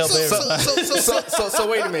so- can't help so- everybody. So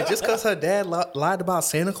wait a minute. Just because her dad lied about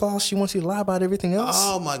Santa Claus, she wants you to lie about everything else?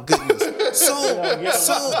 Oh my goodness. So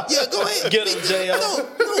yeah, go ahead. Get him, J.O.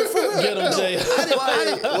 No, for real. Get him, No,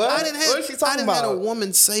 J.O. I didn't What is she talking have a about?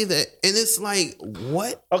 woman say that, and it's like,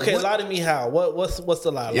 what? Okay, What? lie to me how? What's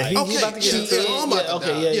the lie? Yeah, like? he about to get into it. I'm about to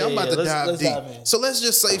dive. I'm about to dive Let's deep. dive in. So let's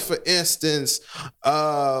just say, for instance,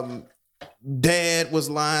 dad was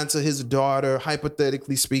lying to his daughter,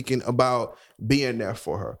 hypothetically speaking, about being there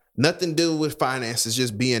for her. Nothing to do with finances,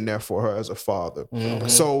 just being there for her as a father.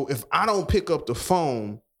 So if I don't pick up the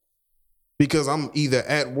phone because I'm either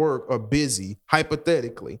at work or busy,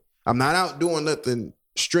 hypothetically, I'm not out doing nothing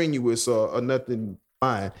strenuous or nothing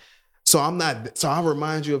fine. So I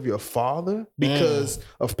remind you of your father because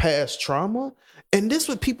of past trauma. And this is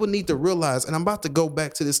what people need to realize. And I'm about to go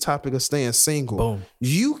back to this topic of staying single. Boom.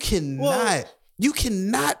 You cannot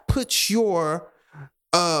put your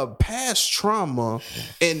past trauma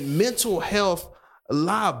and mental health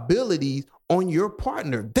liabilities on your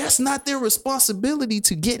partner. That's not their responsibility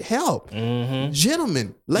to get help.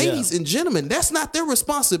 Gentlemen, ladies and gentlemen, that's not their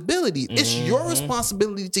responsibility. It's your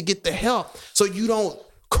responsibility to get the help so you don't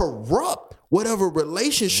corrupt whatever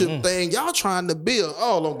relationship thing y'all trying to build.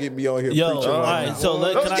 Oh, don't get me on here Yo, preaching all right right. now. So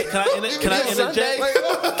can I interject?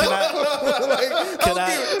 Can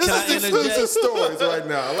I This is interject? exclusive stories right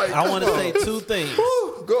now. Like, I want to come say on. two things.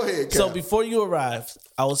 Woo, go ahead, So Cap. before you arrived,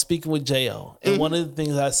 I was speaking with J.O. And one of the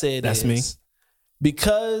things I said That's is me.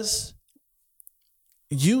 because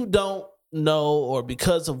you don't know or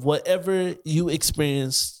because of whatever you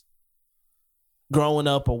experienced growing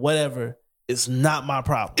up or whatever, it's not my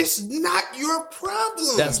problem. It's not your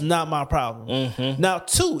problem. That's not my problem. Now,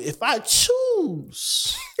 two, if I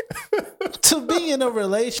choose to be in a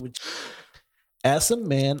relationship, as a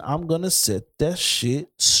man, I'm going to set that shit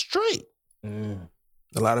straight. a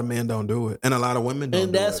lot of men don't do it, and a lot of women don't.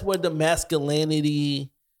 And do that's it. where the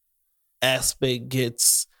masculinity aspect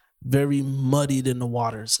gets very muddied in the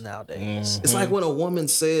waters nowadays. It's like when a woman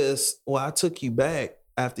says, "Well, I took you back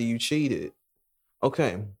after you cheated."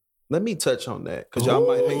 Okay, let me touch on that because y'all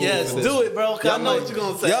might hate Yes, me for this do one. it, bro. 'Cause I know what you're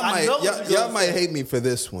gonna say. Y'all I know what you're y'all gonna might say. hate me for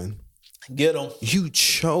this one. Get them. You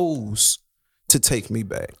chose to take me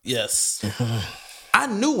back. Yes. I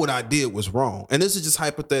knew what I did was wrong. And this is just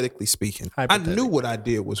hypothetically speaking. I knew what I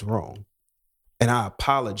did was wrong. And I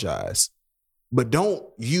apologize. But don't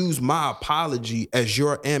use my apology as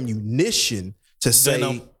your ammunition to say,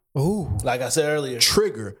 Venom. ooh, Like I said earlier.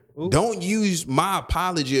 trigger. Don't use my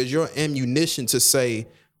apology as your ammunition to say,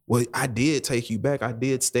 well, I did take you back. I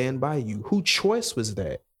did stand by you. Whose choice was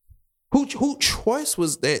that? Who choice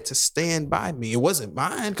was that to stand by me? It wasn't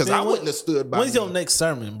mine because I Man, wouldn't have stood by When's you. your next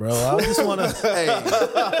sermon, bro? I just want to. Hey,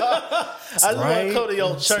 I just want to Right? go to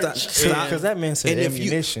your church. Stop. Because that man said And if you-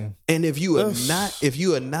 ammunition. and if you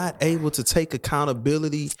are not able to take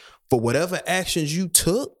accountability for whatever actions you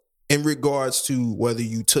took in regards to whether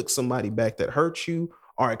you took somebody back that hurt you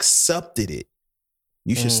or accepted it,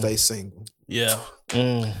 you should stay single. Yeah.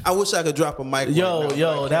 I wish I could drop a mic. Yo, right now.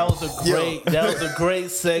 yo, that was a great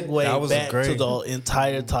segue That was back to great- the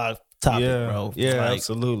entire topic, Yeah, bro. yeah, Like,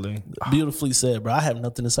 absolutely. beautifully said, bro. I have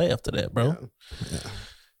nothing to say after that, bro.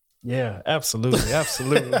 Yeah, absolutely,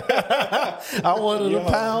 absolutely. I wanted to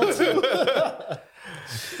pound too.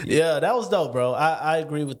 Yeah, that was dope, bro. I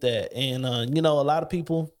agree with that. And you know, a lot of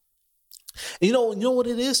people, you know what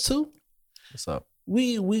it is too? What's up?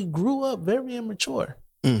 We grew up very immature.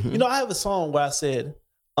 Mhm. You know, I have a song where I said,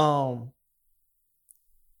 I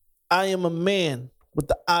am a man with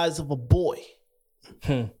the eyes of a boy.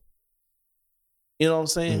 Hmm. You know what I'm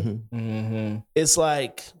saying? Mhm. Mm-hmm. It's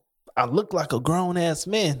like I look like a grown ass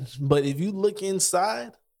man, but if you look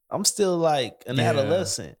inside, I'm still like an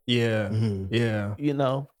adolescent. Yeah. Mhm. Yeah. You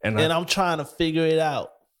know, And and I'm trying to figure it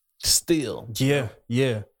out still. Yeah.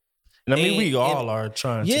 Yeah. And I mean, we all are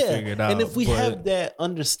trying to figure it out. And if we but have that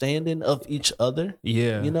understanding of each other,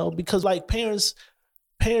 yeah, you know, because like parents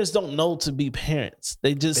don't know to be parents.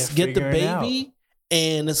 They just They're get the figuring it baby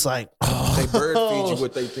and it's like, They bird feed you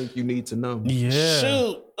what they think you need to know. yeah,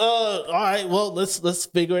 shoot. All right, well, let's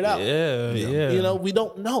figure it out. yeah, yeah. You know, we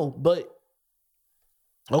don't know, but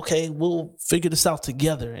okay, we'll figure this out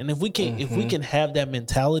together. And if we can have that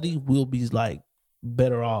mentality, we'll be like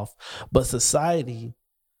better off. But society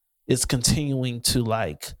is continuing to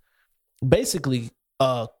like basically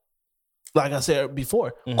like I said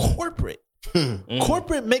before, corporate.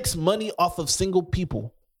 Corporate makes money off of single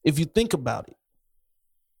people. If you think about it.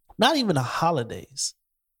 Not even the holidays,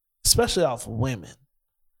 especially off of women.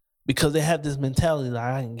 Because they have this mentality that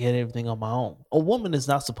I can get everything on my own. A woman is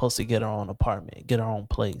not supposed to get her own apartment, get her own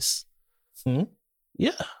place.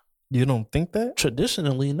 Yeah. You don't think that?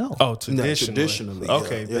 Traditionally, no. Oh, traditionally.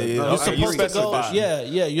 Okay. No, You're supposed to go. Yeah.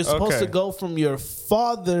 You're supposed to Okay. go from your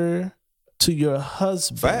father to your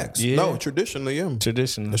husband. Facts. Yeah. No, traditionally, yeah.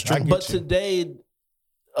 Traditionally. That's true. I get But you. today,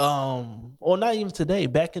 or not even today,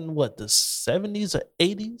 back in what, the 70s or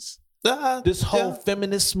 80s, this whole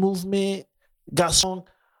feminist movement got strong,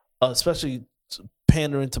 especially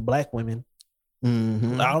pandering to black women.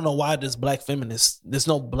 Mhm. I don't know why there's black feminists. There's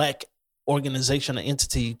no black organization or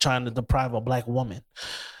entity trying to deprive a black woman.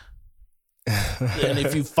 And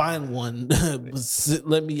if you find one,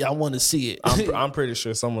 I want to see it. I'm pretty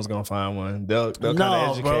sure someone's gonna find one. They'll kind of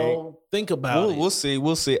no, educate. bro. Think about it. We'll see.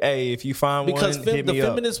 We'll see. Hey, if you find Because one, hit the me up.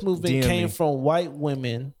 feminist movement DM came me. from white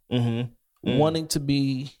women wanting to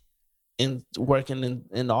be working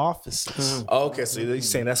in the offices. Oh, okay, so you're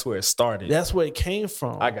saying that's where it started. That's where it came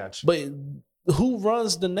from. I got you. But who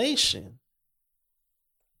runs the nation?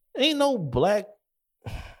 Ain't no black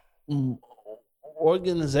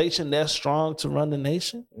organization that strong to run the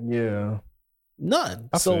nation. Yeah. None.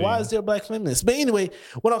 I So feel why you. is there black feminists? But anyway,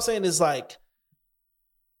 what I'm saying is like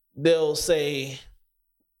they'll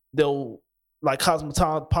like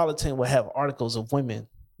Cosmopolitan will have articles of women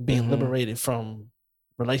being liberated from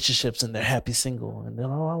relationships and they're happy single. And then,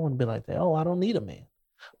 oh, I want to be like that. Oh, I don't need a man.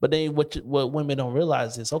 But then what women don't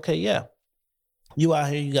realize is, okay, yeah, you out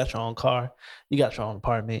here, you got your own car, you got your own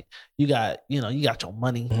apartment, you got your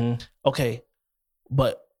money. Okay,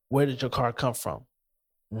 but where did your car come from?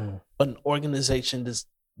 An organization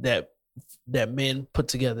that men put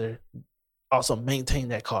together also maintain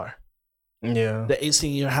that car. Yeah. The AC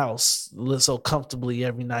in your house lives so comfortably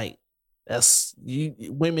every night. That's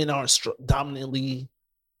women aren't dominantly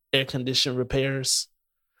air condition repairs.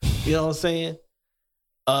 You know what I'm saying?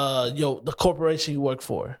 The corporation you work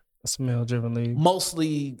for, It's a male driven league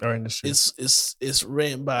mostly or industry. it's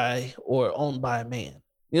ran by or owned by a man.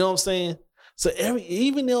 You know what I'm saying? So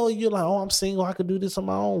even though you're like, oh, I'm single, I could do this on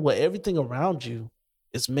my own. Well, everything around you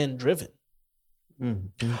is men driven.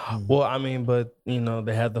 Well, I mean, but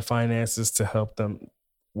they have the finances to help them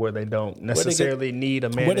where they don't necessarily need a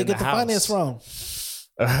man. Where they in get the house. finance from?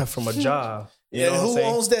 From a job. You Yeah, know what I'm who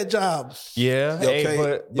saying? owns that job? Yeah. Okay, Hey,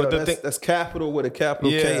 but the thing, that's capital with a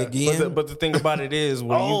capital K again. But the thing about it is,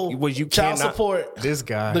 when you child cannot support, this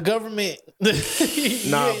guy, the government. It's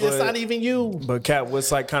not even you. But Kat,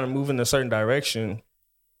 what's like kind of moving in a certain direction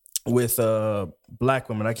with black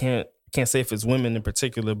women. I can't say if it's women in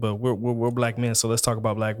particular, but we're black men, so let's talk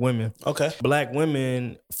about black women. Okay. Black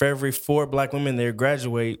women, for every 4 black women that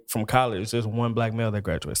graduate from college, there's 1 black male that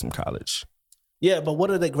graduates from college. Yeah, but what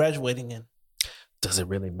are they graduating in? Does it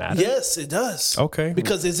really matter? Yes, it does. Okay.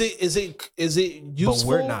 Because is it useful? But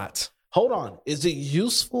we're not. Hold on. Is it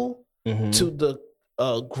useful to the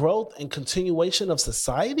growth and continuation of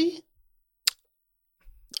society?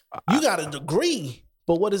 You got a degree,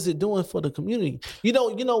 but what is it doing for the community? You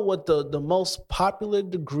know what the most popular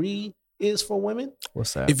degree is for women?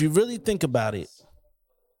 What's that? If you really think about it,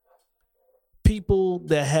 people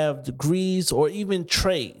that have degrees or even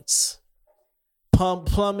trades,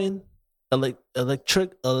 plumbing,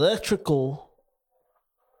 electrical,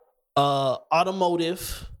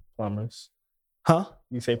 automotive, Plumbers. huh?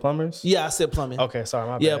 You say plumbers? Yeah, I said plumbing. Okay, sorry,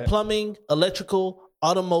 my Yeah, bad. plumbing, electrical,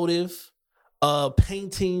 automotive,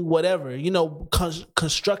 painting, whatever,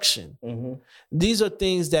 construction. These are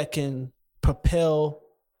things that can propel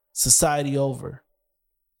society forward.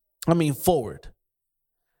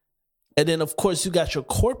 And then, of course, you got your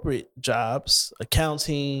corporate jobs,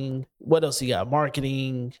 accounting. What else you got?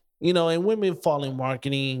 Marketing. And women fall in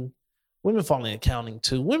marketing. Women fall in accounting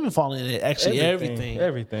too. Women fall in everything.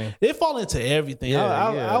 Everything. They fall into everything. Yeah,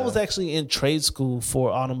 I was actually in trade school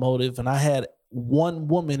for automotive, and I had one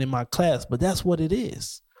woman in my class, but that's what it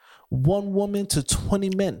is. One woman to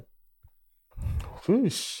 20 men.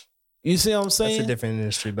 Whoosh. You see what I'm saying? That's a different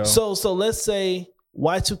industry, though. So let's say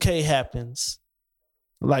Y2K happens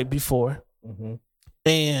like before,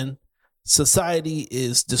 and society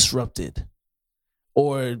is disrupted,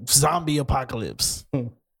 or zombie apocalypse.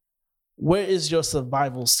 Where is your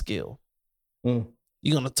survival skill?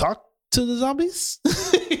 You gonna talk to the zombies?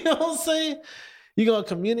 You know what I'm saying? You gonna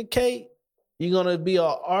communicate? You gonna be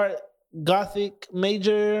an art gothic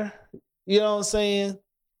major? You know what I'm saying?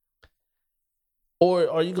 Or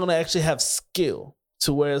are you gonna actually have skill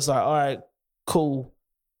to where it's like, all right, cool,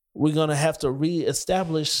 we're gonna have to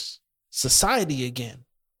reestablish society again.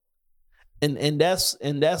 And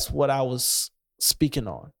that's what I was speaking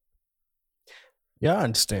on. Yeah, I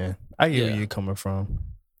understand. I get where you're coming from.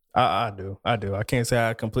 I do. I can't say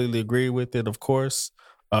I completely agree with it, of course.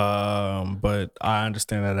 But I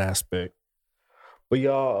understand that aspect. But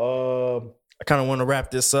y'all, I kind of want to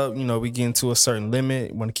wrap this up. You know, we get into a certain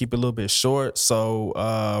limit. Want to keep it a little bit short. So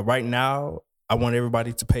right now, I want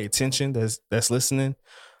everybody to pay attention that's listening.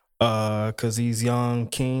 Because these young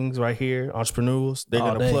kings right here, entrepreneurs, they're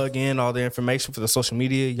going to plug in all the information for the social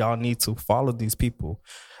media. Y'all need to follow these people.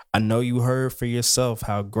 I know you heard for yourself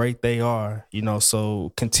how great they are, you know,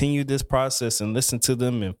 so continue this process and listen to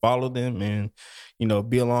them and follow them and, you know,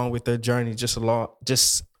 be along with their journey just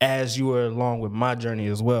as you were along with my journey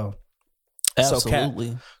as well. Absolutely.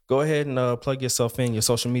 So, Kat, go ahead and plug yourself in your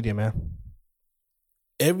social media, man.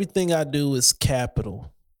 Everything I do is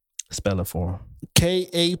capital. Spell it for him.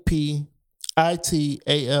 KAPITAL.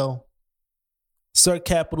 Sir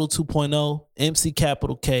Capital 2.0, MC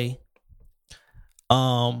Capital K.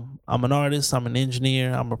 I'm an artist, I'm an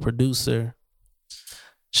engineer, I'm a producer.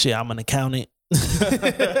 Shit, I'm an accountant.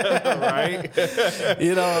 Right?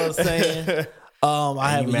 You know what I'm saying? I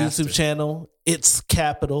have a YouTube channel. It's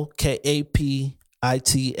Capital, KAPITAL.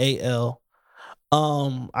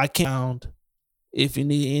 I count if you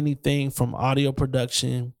need anything from audio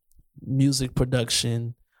production, music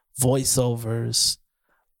production, voiceovers.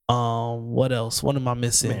 What else? What am I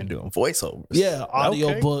missing? Man, doing voiceovers. Yeah,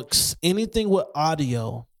 audio books. Anything with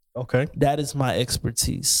audio. Okay. That is my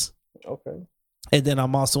expertise. Okay. And then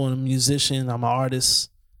I'm also a musician. I'm an artist.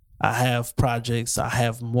 I have projects. I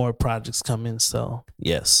have more projects coming. So,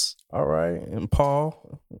 yes. All right. And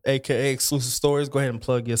Paul, a.k.a. Exclusive Stories, go ahead and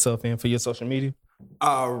plug yourself in for your social media.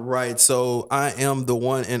 All right, so I am the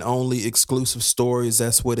one and only Exclusive Stories.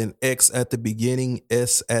 That's with an X at the beginning,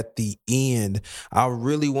 S at the end. I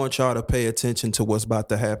really want y'all to pay attention to what's about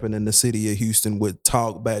to happen in the city of Houston with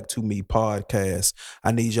Talk Back to Me podcast.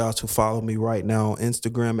 I need y'all to follow me right now on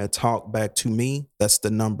Instagram at Talk Back to Me. That's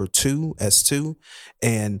the number 2, S2,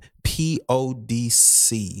 and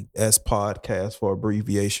PODC as podcast for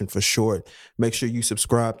abbreviation for short. Make sure you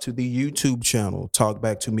subscribe to the YouTube channel, Talk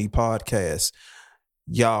Back to Me podcast.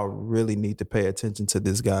 Y'all really need to pay attention to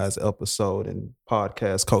this guy's episode and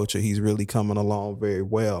podcast culture. He's really coming along very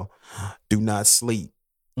well. Do not sleep.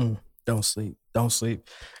 Don't sleep. Don't sleep.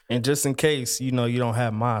 And just in case, you know, you don't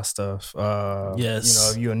have my stuff. Yes. You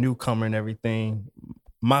know, if you're a newcomer and everything,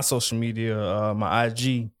 my social media, my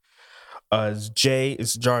IG is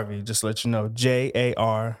Jarvie. Just to let you know,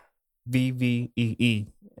 JARVVEE.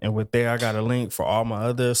 And with there, I got a link for all my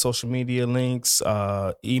other social media links,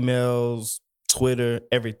 emails, Twitter,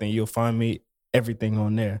 everything. You'll find me, everything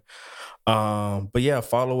on there. But yeah,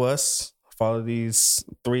 follow us, follow these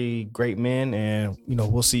 3 great men, and you know,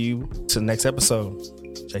 we'll see you to the next episode.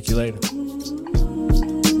 Check you later.